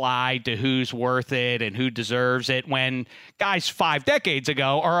is applied to who's worth it and who deserves it, when guys 5 decades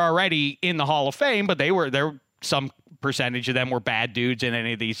ago are already in the Hall of Fame, but there some percentage of them were bad dudes in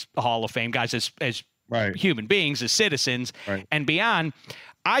any of these Hall of Fame guys as right. human beings, as citizens, right. and beyond.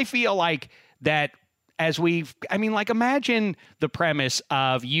 I feel like that imagine the premise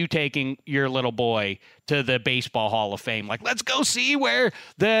of you taking your little boy to the Baseball Hall of Fame. Like, let's go see where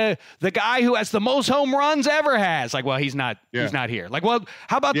the guy who has the most home runs ever has. Like, well, he's not here. Like, well,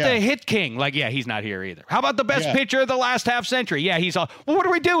 how about the hit king? Like, yeah, he's not here either. How about the best pitcher of the last half century? Yeah, he's all. Well, what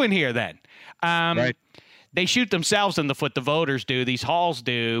are we doing here then? Right. They shoot themselves in the foot, the voters do, these halls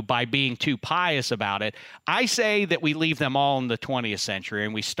do, by being too pious about it. I say that we leave them all in the 20th century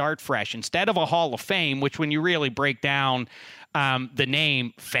and we start fresh. Instead of a Hall of Fame, which when you really break down the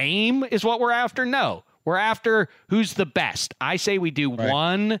name, fame is what we're after. No, we're after who's the best. I say we do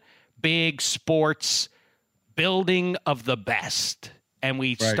one big sports building of the best, and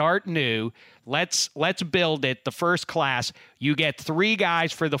we start new. Let's build it, the first class. You get 3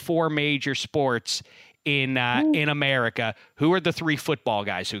 guys for the 4 major sports in America. Who are the 3 football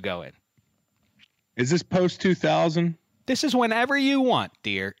guys who go in? Is this post 2000? This is whenever you want,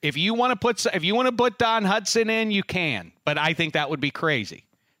 dear. If you want to put Don Hudson in, you can. But I think that would be crazy,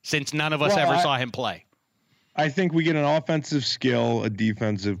 since none of us ever saw him play. I think we get an offensive skill, a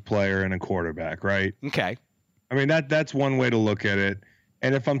defensive player, and a quarterback, right? Okay. I mean, that's one way to look at it.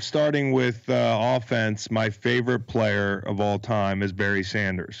 And if I'm starting with offense, my favorite player of all time is Barry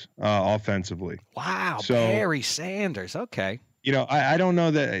Sanders, offensively. Wow, so, Barry Sanders. Okay. You know, I don't know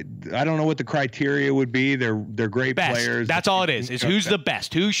what the criteria would be. They're great players. That's all it is who's the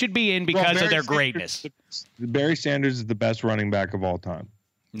best? Who should be in because of their greatness? Barry Sanders is the best running back of all time.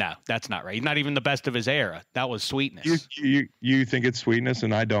 No, that's not right. He's not even the best of his era. That was Sweetness. You think it's Sweetness,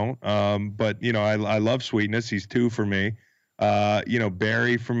 and I don't. But, you know, I love Sweetness. He's 2 for me. You know,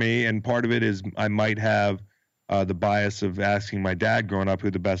 Barry for me, and part of it is I might have the bias of asking my dad growing up who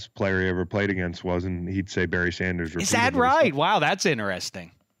the best player he ever played against was, and he'd say Barry Sanders. Is that right? Wow, that's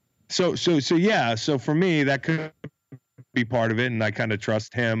interesting. So yeah. So for me, that could be part of it, and I kind of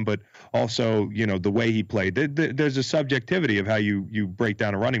trust him, but also, you know, the way he played. There's a subjectivity of how you break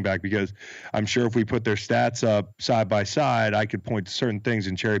down a running back, because I'm sure if we put their stats up side by side, I could point to certain things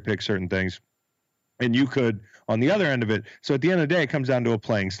and cherry pick certain things, and you could on the other end of it. So at the end of the day, it comes down to a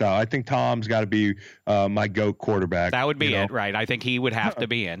playing style. I think Tom's got to be my GOAT quarterback. That would be it, right? I think he would have to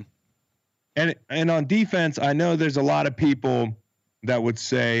be in. And on defense, I know there's a lot of people that would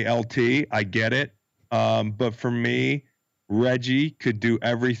say LT. I get it. But for me, Reggie could do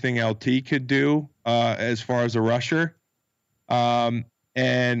everything LT could do as far as a rusher. And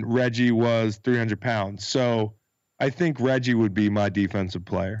Reggie was 300 pounds. So I think Reggie would be my defensive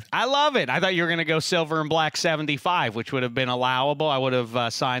player. I love it. I thought you were going to go silver and black 75, which would have been allowable. I would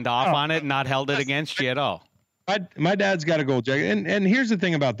have signed off on it and not held it against you at all. My dad's got a gold jacket. And here's the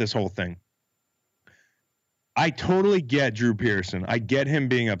thing about this whole thing. I totally get Drew Pearson. I get him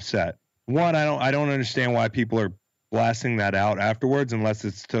being upset. One, I don't understand why people are blasting that out afterwards, unless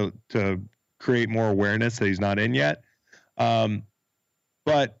it's to create more awareness that he's not in yet.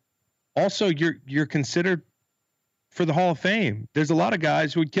 But also you're considered for the Hall of Fame. There's a lot of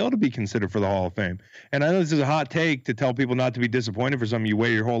guys who would kill to be considered for the Hall of Fame. And I know this is a hot take to tell people not to be disappointed for something you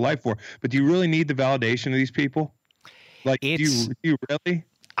waited your whole life for, but do you really need the validation of these people? Like, do you really?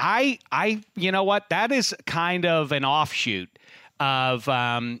 You know what? That is kind of an offshoot of,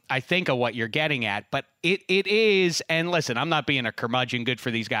 I think, of what you're getting at, but it is, and listen, I'm not being a curmudgeon, good for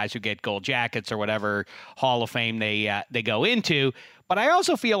these guys who get gold jackets or whatever Hall of Fame they go into, but I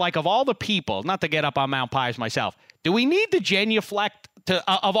also feel like of all the people, not to get up on Mount Pies myself, do we need to genuflect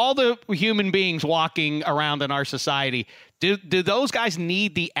of all the human beings walking around in our society, do those guys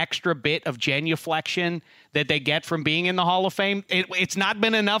need the extra bit of genuflection that they get from being in the Hall of Fame? It's not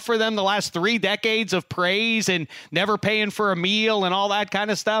been enough for them the last 3 decades of praise and never paying for a meal and all that kind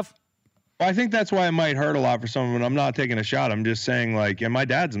of stuff? Well, I think that's why it might hurt a lot for someone. I'm not taking a shot. I'm just saying, like, and my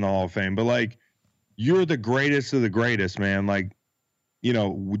dad's in the Hall of Fame, but, like, you're the greatest of the greatest, man. Like, you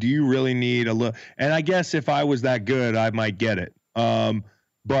know, do you really need a little? And I guess if I was that good, I might get it.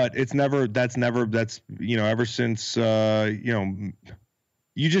 But that's, you know, ever since, you know,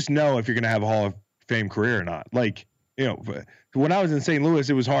 you just know if you're going to have a Hall of Fame career or not. Like, you know, when I was in St. Louis,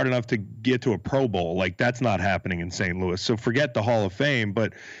 it was hard enough to get to a Pro Bowl. Like, that's not happening in St. Louis. So forget the Hall of Fame.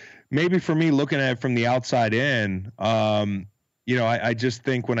 But maybe for me, looking at it from the outside in, you know, I just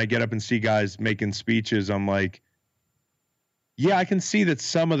think when I get up and see guys making speeches, I'm like, yeah, I can see that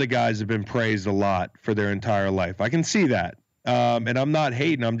some of the guys have been praised a lot for their entire life. I can see that. And I'm not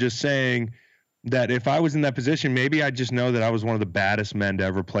hating. I'm just saying that if I was in that position, maybe I just know that I was one of the baddest men to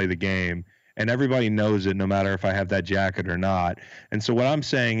ever play the game. And everybody knows it, no matter if I have that jacket or not. And so what I'm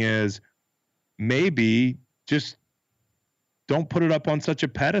saying is maybe just don't put it up on such a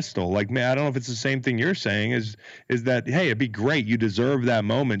pedestal. Like, man, I don't know if it's the same thing you're saying is that, hey, it'd be great. You deserve that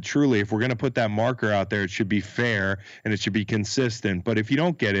moment. Truly, if we're going to put that marker out there, it should be fair and it should be consistent. But if you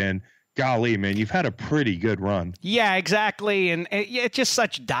don't get in, golly, man, you've had a pretty good run. Yeah, exactly. And it's just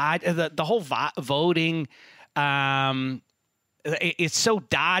such the whole voting. It's so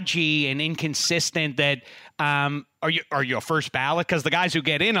dodgy and inconsistent that are you a first ballot? Because the guys who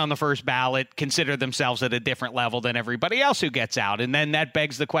get in on the first ballot consider themselves at a different level than everybody else who gets out. And then that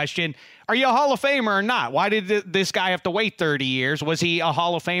begs the question, are you a Hall of Famer or not? Why did this guy have to wait 30 years? Was he a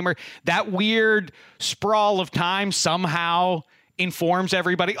Hall of Famer? That weird sprawl of time somehow informs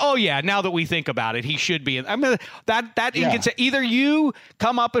everybody, oh yeah, now that we think about it, he should be. I mean, either you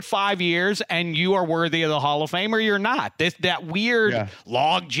come up at 5 years and you are worthy of the Hall of Fame or you're not. That weird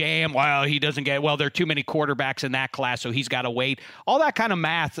log jam, well, he doesn't get, well, there are too many quarterbacks in that class, so he's got to wait. All that kind of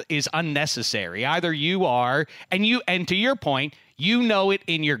math is unnecessary. Either you are, and to your point, you know it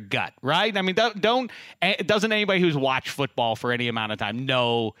in your gut, right? I mean, doesn't anybody who's watched football for any amount of time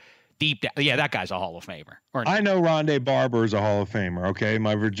know deep down, yeah, that guy's a Hall of Famer. I know Rondé Barber is a Hall of Famer. Okay,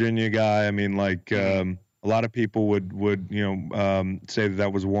 my Virginia guy. I mean, like a lot of people would say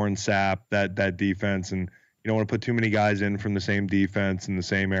that was Warren Sapp, that defense, and you don't want to put too many guys in from the same defense in the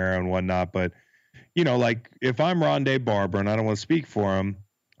same era and whatnot. But you know, like if I'm Rondé Barber, and I don't want to speak for him,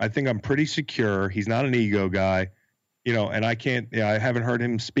 I think I'm pretty secure. He's not an ego guy, you know, and I haven't heard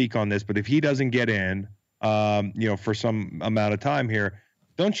him speak on this, but if he doesn't get in, you know, for some amount of time here.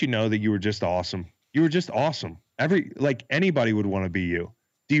 Don't you know that you were just awesome? You were just awesome. Anybody would want to be you.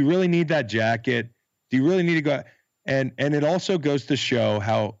 Do you really need that jacket? Do you really need to go? And it also goes to show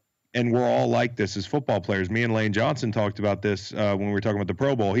how, and we're all like this as football players. Me and Lane Johnson talked about this when we were talking about the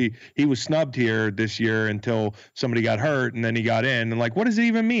Pro Bowl. He was snubbed here this year until somebody got hurt, and then he got in. And like, what does it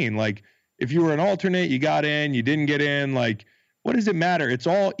even mean? Like, if you were an alternate, you got in, you didn't get in. Like, what does it matter? It's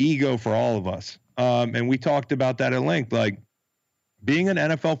all ego for all of us. And we talked about that at length. Like, being an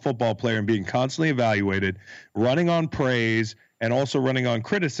NFL football player and being constantly evaluated, running on praise and also running on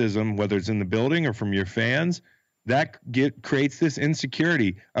criticism, whether it's in the building or from your fans, that creates this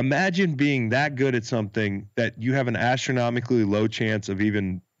insecurity. Imagine being that good at something that you have an astronomically low chance of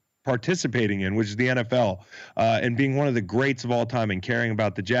even participating in, which is the NFL, and being one of the greats of all time and caring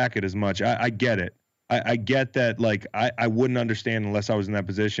about the jacket as much. I get it. I get that, like, I wouldn't understand unless I was in that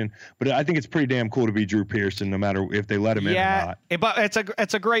position, but I think it's pretty damn cool to be Drew Pearson, no matter if they let him in or not. But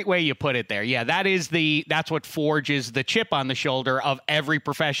it's a great way you put it there. Yeah, that's what forges the chip on the shoulder of every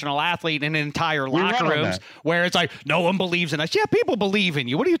professional athlete in entire locker rooms, where it's like, no one believes in us. Yeah, people believe in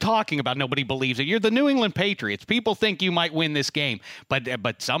you. What are you talking about? Nobody believes in you. You're the New England Patriots. People think you might win this game,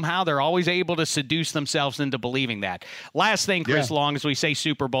 but somehow they're always able to seduce themselves into believing that. Last thing, Chris Long, as we say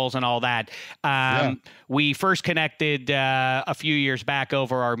Super Bowls and all that, we first connected a few years back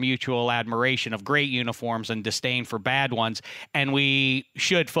over our mutual admiration of great uniforms and disdain for bad ones. And we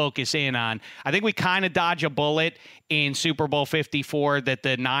should focus in on, I think we kind of dodge a bullet in Super Bowl 54 that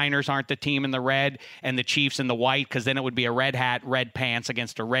the Niners aren't the team in the red and the Chiefs in the white, because then it would be a red hat, red pants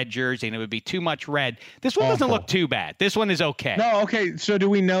against a red jersey, and it would be too much red. This one doesn't look too bad. This one is okay. No, okay. So do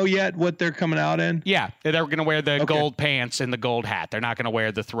we know yet what they're coming out in? Yeah, they're going to wear the gold pants and the gold hat. They're not going to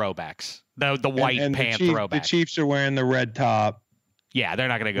wear the throwbacks. The white pant throwback. The Chiefs are wearing the red top. Yeah, they're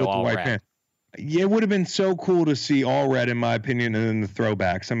not going to go all red. Pant. Yeah, it would have been so cool to see all red, in my opinion, and then the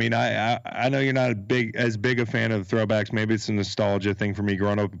throwbacks. I mean, I know you're not as big a fan of the throwbacks. Maybe it's a nostalgia thing for me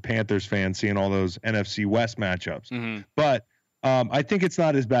growing up a Panthers fan, seeing all those NFC West matchups. Mm-hmm. But I think it's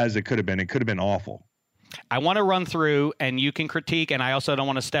not as bad as it could have been. It could have been awful. I want to run through, and you can critique, and I also don't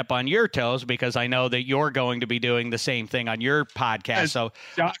want to step on your toes because I know that you're going to be doing the same thing on your podcast. So,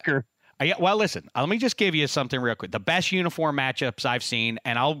 shocker. Well, listen, let me just give you something real quick. The best uniform matchups I've seen,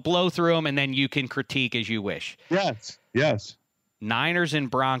 and I'll blow through them, and then you can critique as you wish. Yes. Niners and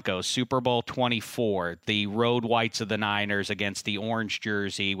Broncos, Super Bowl 24, the road whites of the Niners against the orange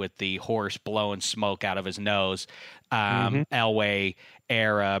jersey with the horse blowing smoke out of his nose. Elway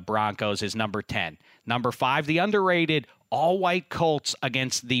era Broncos is number 10. Number 5, the underrated all-white Colts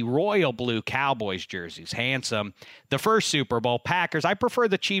against the royal blue Cowboys jerseys. Handsome. The first Super Bowl, Packers. I prefer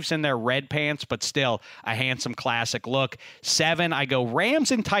the Chiefs in their red pants, but still a handsome classic look. 7, I go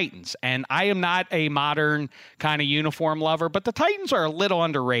Rams and Titans. And I am not a modern kind of uniform lover, but the Titans are a little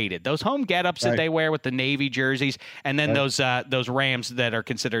underrated. Those home get-ups that they wear with the Navy jerseys, and then those Rams that are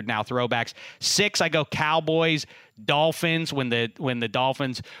considered now throwbacks. 6, I go Cowboys. Dolphins, when the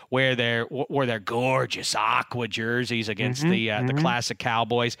Dolphins wear their gorgeous aqua jerseys against the classic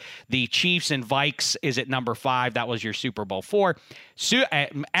Cowboys. The Chiefs and Vikes is at number 5. That was your Super Bowl 4.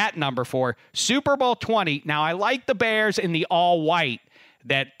 At number 4, Super Bowl 20. Now I like the Bears in the all white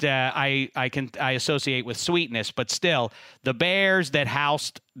that I associate with sweetness, but still the Bears that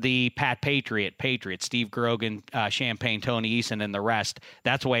housed the Patriots, Steve Grogan, Champagne, Tony Eason, and the rest.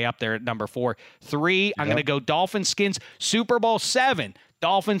 That's way up there at number 4. 3, I'm going to go Dolphins skins, Super Bowl 7.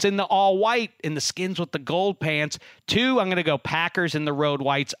 Dolphins in the all white, in the skins with the gold pants. 2, I'm going to go Packers in the road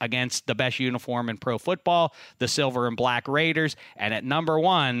whites against the best uniform in pro football, the silver and black Raiders. And at number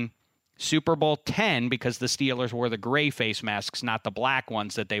 1, Super Bowl 10, because the Steelers wore the gray face masks, not the black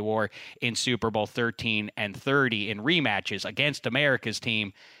ones that they wore in Super Bowl 13 and 30 in rematches against America's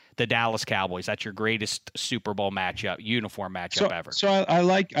team, the Dallas Cowboys. That's your greatest Super Bowl uniform matchup ever. So I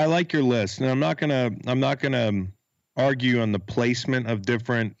like your list, and I'm not gonna argue on the placement of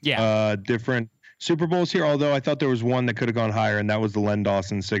different Super Bowls here. Although I thought there was one that could have gone higher, and that was the Len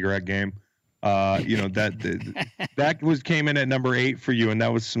Dawson cigarette game. That came in at number 8 for you, and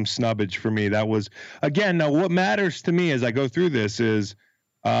that was some snubbage for me. That was, again, now what matters to me as I go through this is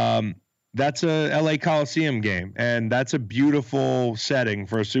that's a LA Coliseum game, and that's a beautiful setting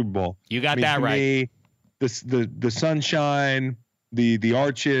for a Super Bowl. You got that right. The sunshine, the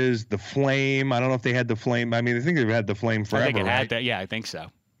arches, the flame. I don't know if they had the flame. I mean, I think they've had the flame forever. I think it had that. Yeah, I think so.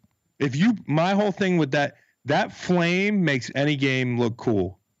 My whole thing with that flame makes any game look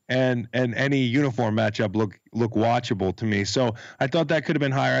cool. And any uniform matchup look watchable to me. So I thought that could have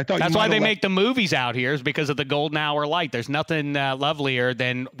been higher. I thought that's why they make the movies out here, is because of the golden hour light. There's nothing lovelier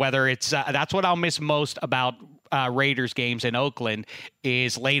than whether it's that's what I'll miss most about Raiders games in Oakland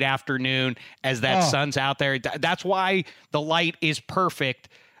is late afternoon as that sun's out there. That's why the light is perfect.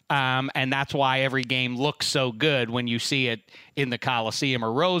 And that's why every game looks so good when you see it in the Coliseum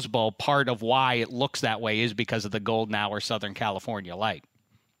or Rose Bowl. Part of why it looks that way is because of the golden hour Southern California light.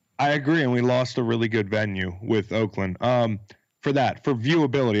 I agree, and we lost a really good venue with Oakland. For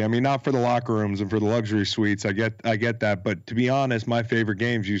viewability. I mean, not for the locker rooms and for the luxury suites. I get that, but to be honest, my favorite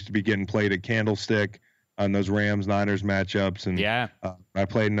games used to be getting played at Candlestick on those Rams-Niners matchups, and I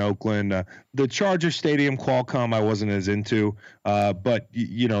played in Oakland. The Charger Stadium, Qualcomm, I wasn't as into, but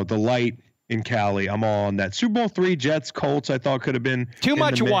the light in Cali, I'm all on that. Super Bowl 3, Jets, Colts, I thought could have been too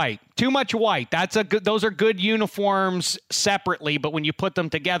much white. Those are good uniforms separately, but when you put them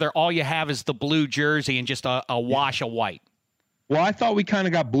together, all you have is the blue jersey and just a wash of white. Well, I thought we kind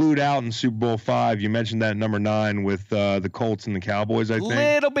of got blued out in Super Bowl 5. You mentioned that at number 9 with the Colts and the Cowboys, I think.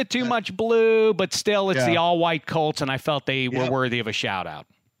 A little bit too much blue, but still it's the all-white Colts, and I felt they were worthy of a shout-out.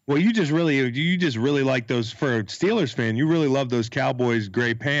 Well, you just really like those. For a Steelers fan, you really love those Cowboys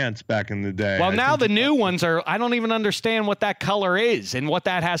gray pants back in the day. Well, now the new ones are, I don't even understand what that color is and what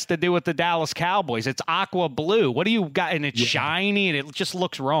that has to do with the Dallas Cowboys. It's aqua blue. What do you got? And it's shiny and it just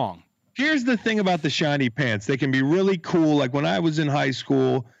looks wrong. Here's the thing about the shiny pants. They can be really cool. Like when I was in high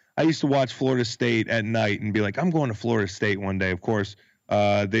school, I used to watch Florida State at night and be like, I'm going to Florida State one day. Of course,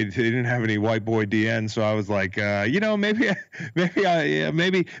 they didn't have any white boy DN, so I was like, maybe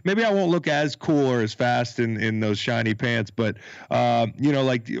I won't look as cool or as fast in those shiny pants, but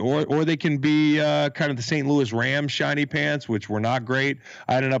or they can be kind of the St. Louis Rams shiny pants, which were not great.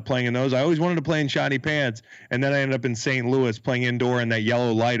 I ended up playing in those. I always wanted to play in shiny pants, and then I ended up in St. Louis playing indoor in that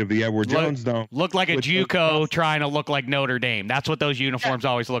yellow light of the Edward Jones Dome. Looked like a JUCO trying to look like Notre Dame. That's what those uniforms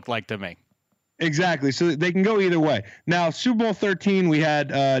always looked like to me. Exactly. So they can go either way. Now, Super Bowl 13, we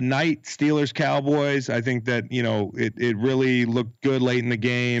had night Steelers Cowboys. I think that, it really looked good late in the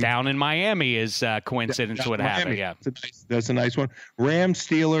game. Down in Miami is coincidence what happened. Yeah. That's a nice one. Rams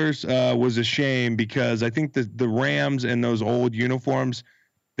Steelers was a shame because I think the Rams and those old uniforms,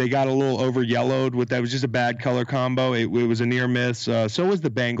 they got a little over yellowed with that. It was just a bad color combo. It was a near miss. So was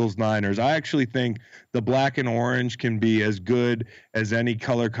the Bengals Niners. I actually think the black and orange can be as good as any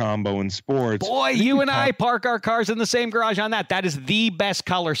color combo in sports. Boy, you and I park our cars in the same garage on that. That is the best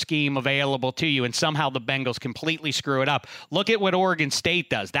color scheme available to you, and somehow the Bengals completely screw it up. Look at what Oregon State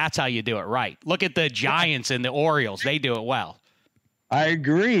does. That's how you do it right. Look at the Giants and the Orioles. They do it well. I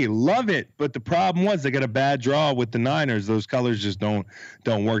agree. Love it. But the problem was they got a bad draw with the Niners. Those colors just don't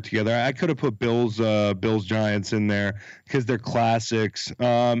work together. I could have put Bills Giants in there because they're classics.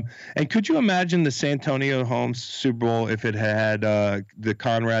 And could you imagine the Santonio Holmes Super Bowl if it had the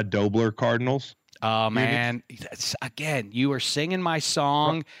Conrad Dobler Cardinals? Oh, man. Again, you are singing my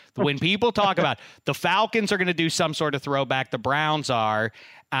song. When people talk about the Falcons are going to do some sort of throwback, the Browns are,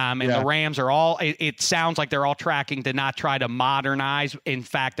 and the Rams are all, it sounds like they're all tracking to not try to modernize. In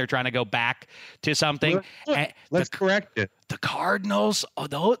fact, they're trying to go back to something. Let's correct it. The Cardinals,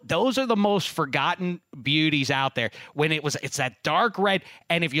 those are the most forgotten beauties out there. When it's that dark red,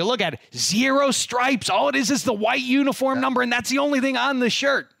 and if you look at it, 0 stripes, all it is the white uniform number, and that's the only thing on the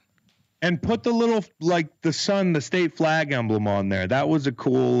shirt. And put the little, like the sun, the state flag emblem on there. That was a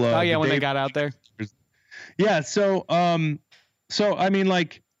cool. When they got out there. Yeah. So I mean,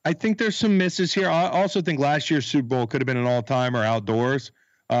 like, I think there's some misses here. I also think last year's Super Bowl could have been an all-timer outdoors.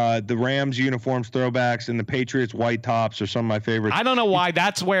 The Rams uniforms throwbacks and the Patriots white tops are some of my favorites. I don't know why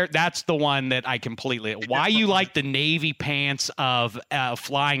that's the one that I completely. Why you like the navy pants of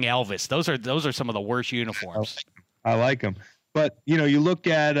Flying Elvis? Those are some of the worst uniforms. I like them. But, you look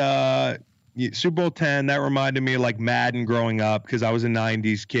at Super Bowl 10, that reminded me of like Madden growing up because I was a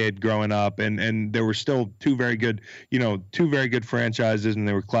 90s kid growing up, and there were still two very good franchises, and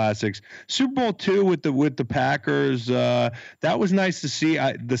they were classics. Super Bowl 2 with the Packers, that was nice to see.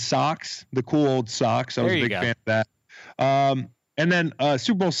 The socks, the cool old socks. I was a big fan of that. And then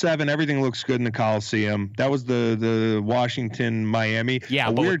Super Bowl 7, everything looks good in the Coliseum. That was the Washington, Miami.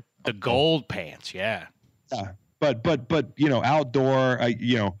 Yeah, but the gold pants, yeah. Yeah. But outdoor,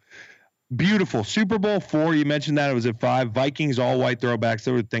 beautiful. Super Bowl 4, you mentioned that it was at 5. Vikings all white throwbacks.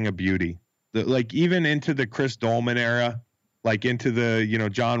 They were a thing of beauty. Even into the Chris Dolman era, like into the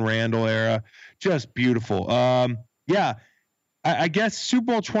John Randall era, just beautiful. I guess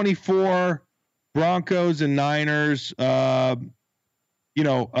Super Bowl 24, Broncos and Niners. Imagine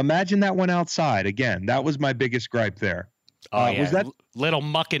that one outside again. That was my biggest gripe there. Oh yeah, was that little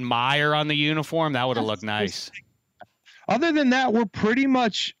Muck and Meyer on the uniform? That would have looked nice. Other than that, we're pretty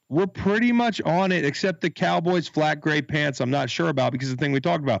much on it, except the Cowboys flat gray pants. I'm not sure about because the thing we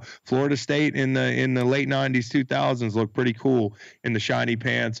talked about, Florida State in the late 90s, 2000s looked pretty cool in the shiny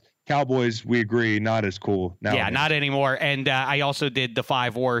pants. Cowboys, we agree, not as cool now. Yeah, not anymore. And I also did the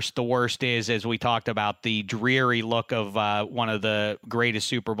 5 worst. The worst is, as we talked about, the dreary look of one of the greatest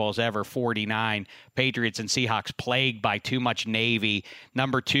Super Bowls ever, 49, Patriots and Seahawks, plagued by too much navy.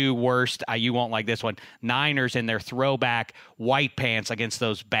 Number 2 worst, you won't like this one, Niners in their throwback white pants against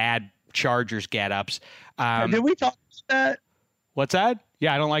those bad Chargers get-ups. Did we talk about that? What's that?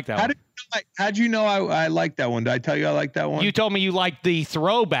 Yeah, I don't like that one. How'd you know I like that one? Did I tell you I like that one? You told me you liked the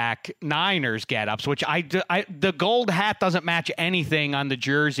throwback Niners get-ups, which the gold hat doesn't match anything on the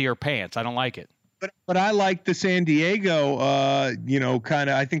jersey or pants. I don't like it. But I like the San Diego, kind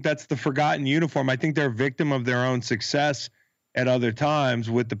of. I think that's the forgotten uniform. I think they're a victim of their own success at other times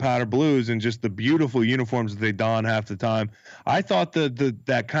with the powder blues and just the beautiful uniforms that they don half the time. I thought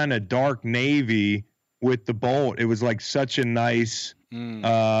that kind of dark navy with the bolt, it was like such a nice,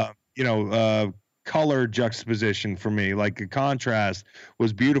 color juxtaposition for me. Like the contrast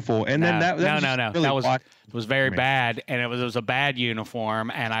was beautiful. And then that was very bad, and it was a bad uniform.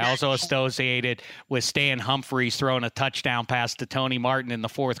 And I also associated with Stan Humphries throwing a touchdown pass to Tony Martin in the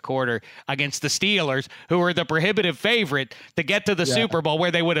fourth quarter against the Steelers, who were the prohibitive favorite to get to the Super Bowl, where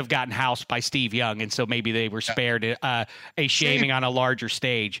they would have gotten housed by Steve Young, and so maybe they were spared a shaming on a larger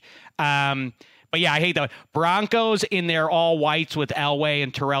stage. But yeah, I hate that. Broncos in their all whites with Elway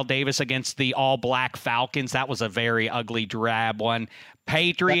and Terrell Davis against the all black Falcons. That was a very ugly, drab one.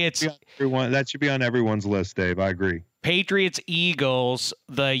 Patriots. That should be on everyone's list, Dave. I agree. Patriots Eagles,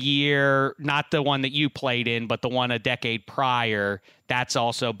 the year, not the one that you played in, but the one a decade prior. That's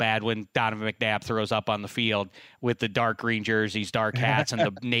also bad when Donovan McNabb throws up on the field with the dark green jerseys, dark hats, and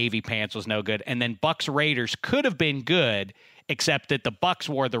the navy pants was no good. And then Bucks Raiders could have been good except that the Bucs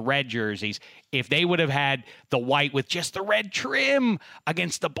wore the red jerseys. If they would have had the white with just the red trim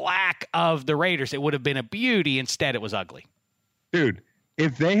against the black of the Raiders, it would have been a beauty. Instead, it was ugly. Dude,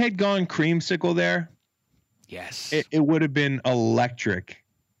 if they had gone creamsicle there, yes, it would have been electric.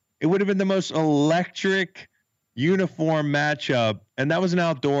 It would have been the most electric uniform matchup, and that was an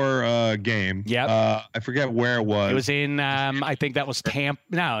outdoor game. Yeah, I forget where it was. It was in I think that was Tampa.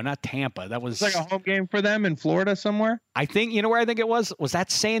 No, not Tampa. That was like a home game for them in Florida somewhere. I think, you know where I think it was? Was that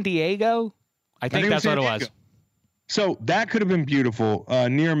San Diego? I think that's what it was. So that could have been beautiful.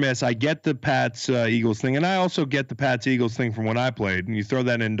 Near miss. I get the Pats Eagles thing, and I also get the Pats Eagles thing from when I played. And you throw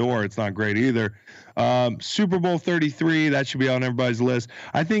that indoor, it's not great either. Super Bowl 33, that should be on everybody's list.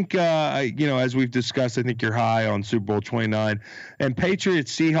 I think, as we've discussed, I think you're high on Super Bowl 29. And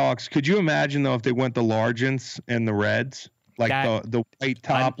Patriots Seahawks. Could you imagine though if they went the Largents and the Reds? Like the white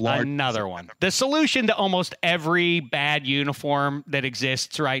top, large. Another one. The solution to almost every bad uniform that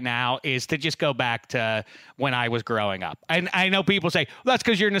exists right now is to just go back to when I was growing up. And I know people say, well, that's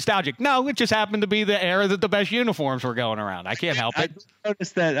because you're nostalgic. No, it just happened to be the era that the best uniforms were going around. I can't help it.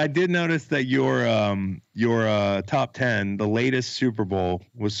 I did notice that your top 10, the latest Super Bowl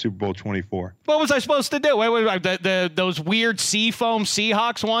was Super Bowl 24. What was I supposed to do? Those weird Seafoam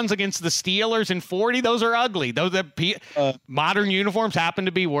Seahawks ones against the Steelers in 40, those are ugly. Those modern uniforms happen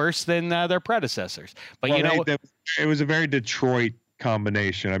to be worse than their predecessors. But it was a very Detroit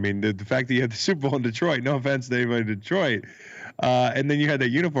combination. I mean, the fact that you had the Super Bowl in Detroit, no offense to anybody in Detroit, and then you had that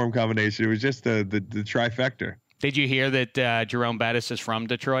uniform combination. It was just the trifecta. Did you hear that Jerome Bettis is from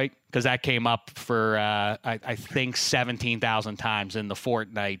Detroit? Because that came up for, I think, 17,000 times in the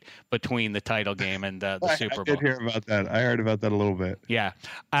fortnight between the title game and the Super Bowl. I did hear about that. I heard about that a little bit. Yeah.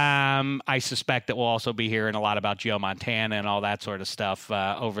 I suspect that we'll also be hearing a lot about Joe Montana and all that sort of stuff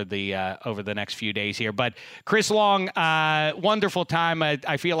over the next few days here. But Chris Long, wonderful time.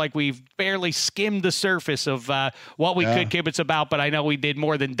 I feel like we've barely skimmed the surface of what we could kibitz about, but I know we did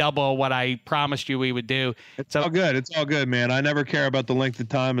more than double what I promised you we would do. It's all good. It's all good, man. I never care about the length of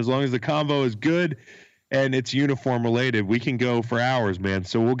time as long as the convo is good and it's uniform related. We can go for hours, man.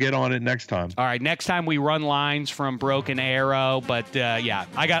 So we'll get on it next time. All right, next time we run lines from Broken Arrow. But I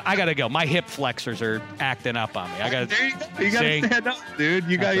got to go. My hip flexors are acting up on me. You got to stand up, dude.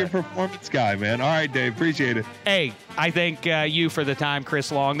 You got your performance guy, man. All right, Dave. Appreciate it. Hey, I thank you for the time, Chris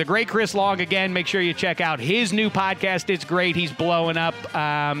Long. The great Chris Long. Again, make sure you check out his new podcast. It's great. He's blowing up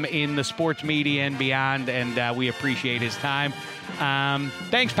in the sports media and beyond, and we appreciate his time.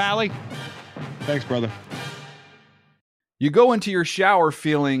 Thanks, Pally. Thanks, brother. You go into your shower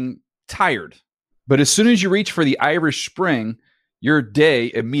feeling tired, but as soon as you reach for the Irish Spring, your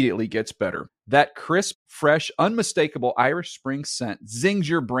day immediately gets better. That crisp, fresh, unmistakable Irish Spring scent zings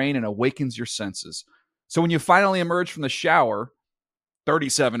your brain and awakens your senses. So when you finally emerge from the shower,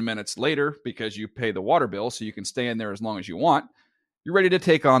 37 minutes later, because you pay the water bill so you can stay in there as long as you want, you're ready to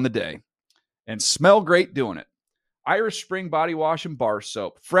take on the day and smell great doing it. Irish Spring Body Wash and Bar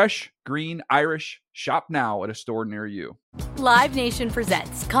Soap. Fresh, green, Irish. Shop now at a store near you. Live Nation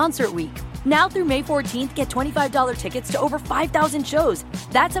presents Concert Week. Now through May 14th, get $25 tickets to over 5,000 shows.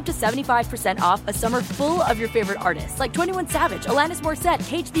 That's up to 75% off a summer full of your favorite artists like 21 Savage, Alanis Morissette,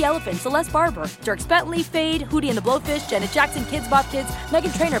 Cage the Elephant, Celeste Barber, Dierks Bentley, Fade, Hootie and the Blowfish, Janet Jackson, Kids Bop Kids,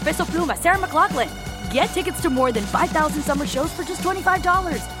 Meghan Trainor, Peso Pluma, Sarah McLachlan. Get tickets to more than 5,000 summer shows for just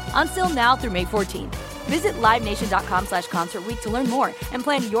 $25. Until now through May 14th. Visit LiveNation.com/Concert Week to learn more and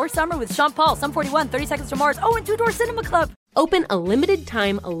plan your summer with Sean Paul, Sum 41, 30 Seconds to Mars, and Two Door Cinema Club. Open a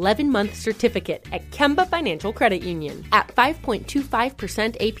limited-time 11-month certificate at Kemba Financial Credit Union. At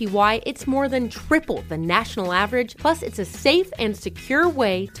 5.25% APY, it's more than triple the national average, plus it's a safe and secure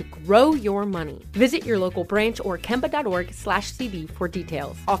way to grow your money. Visit your local branch or kemba.org/CD for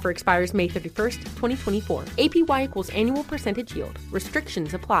details. Offer expires May 31st, 2024. APY equals annual percentage yield.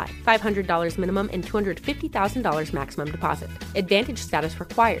 Restrictions apply. $500 minimum and $250,000 maximum deposit. Advantage status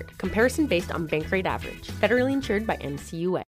required. Comparison based on bank rate average. Federally insured by NCUA.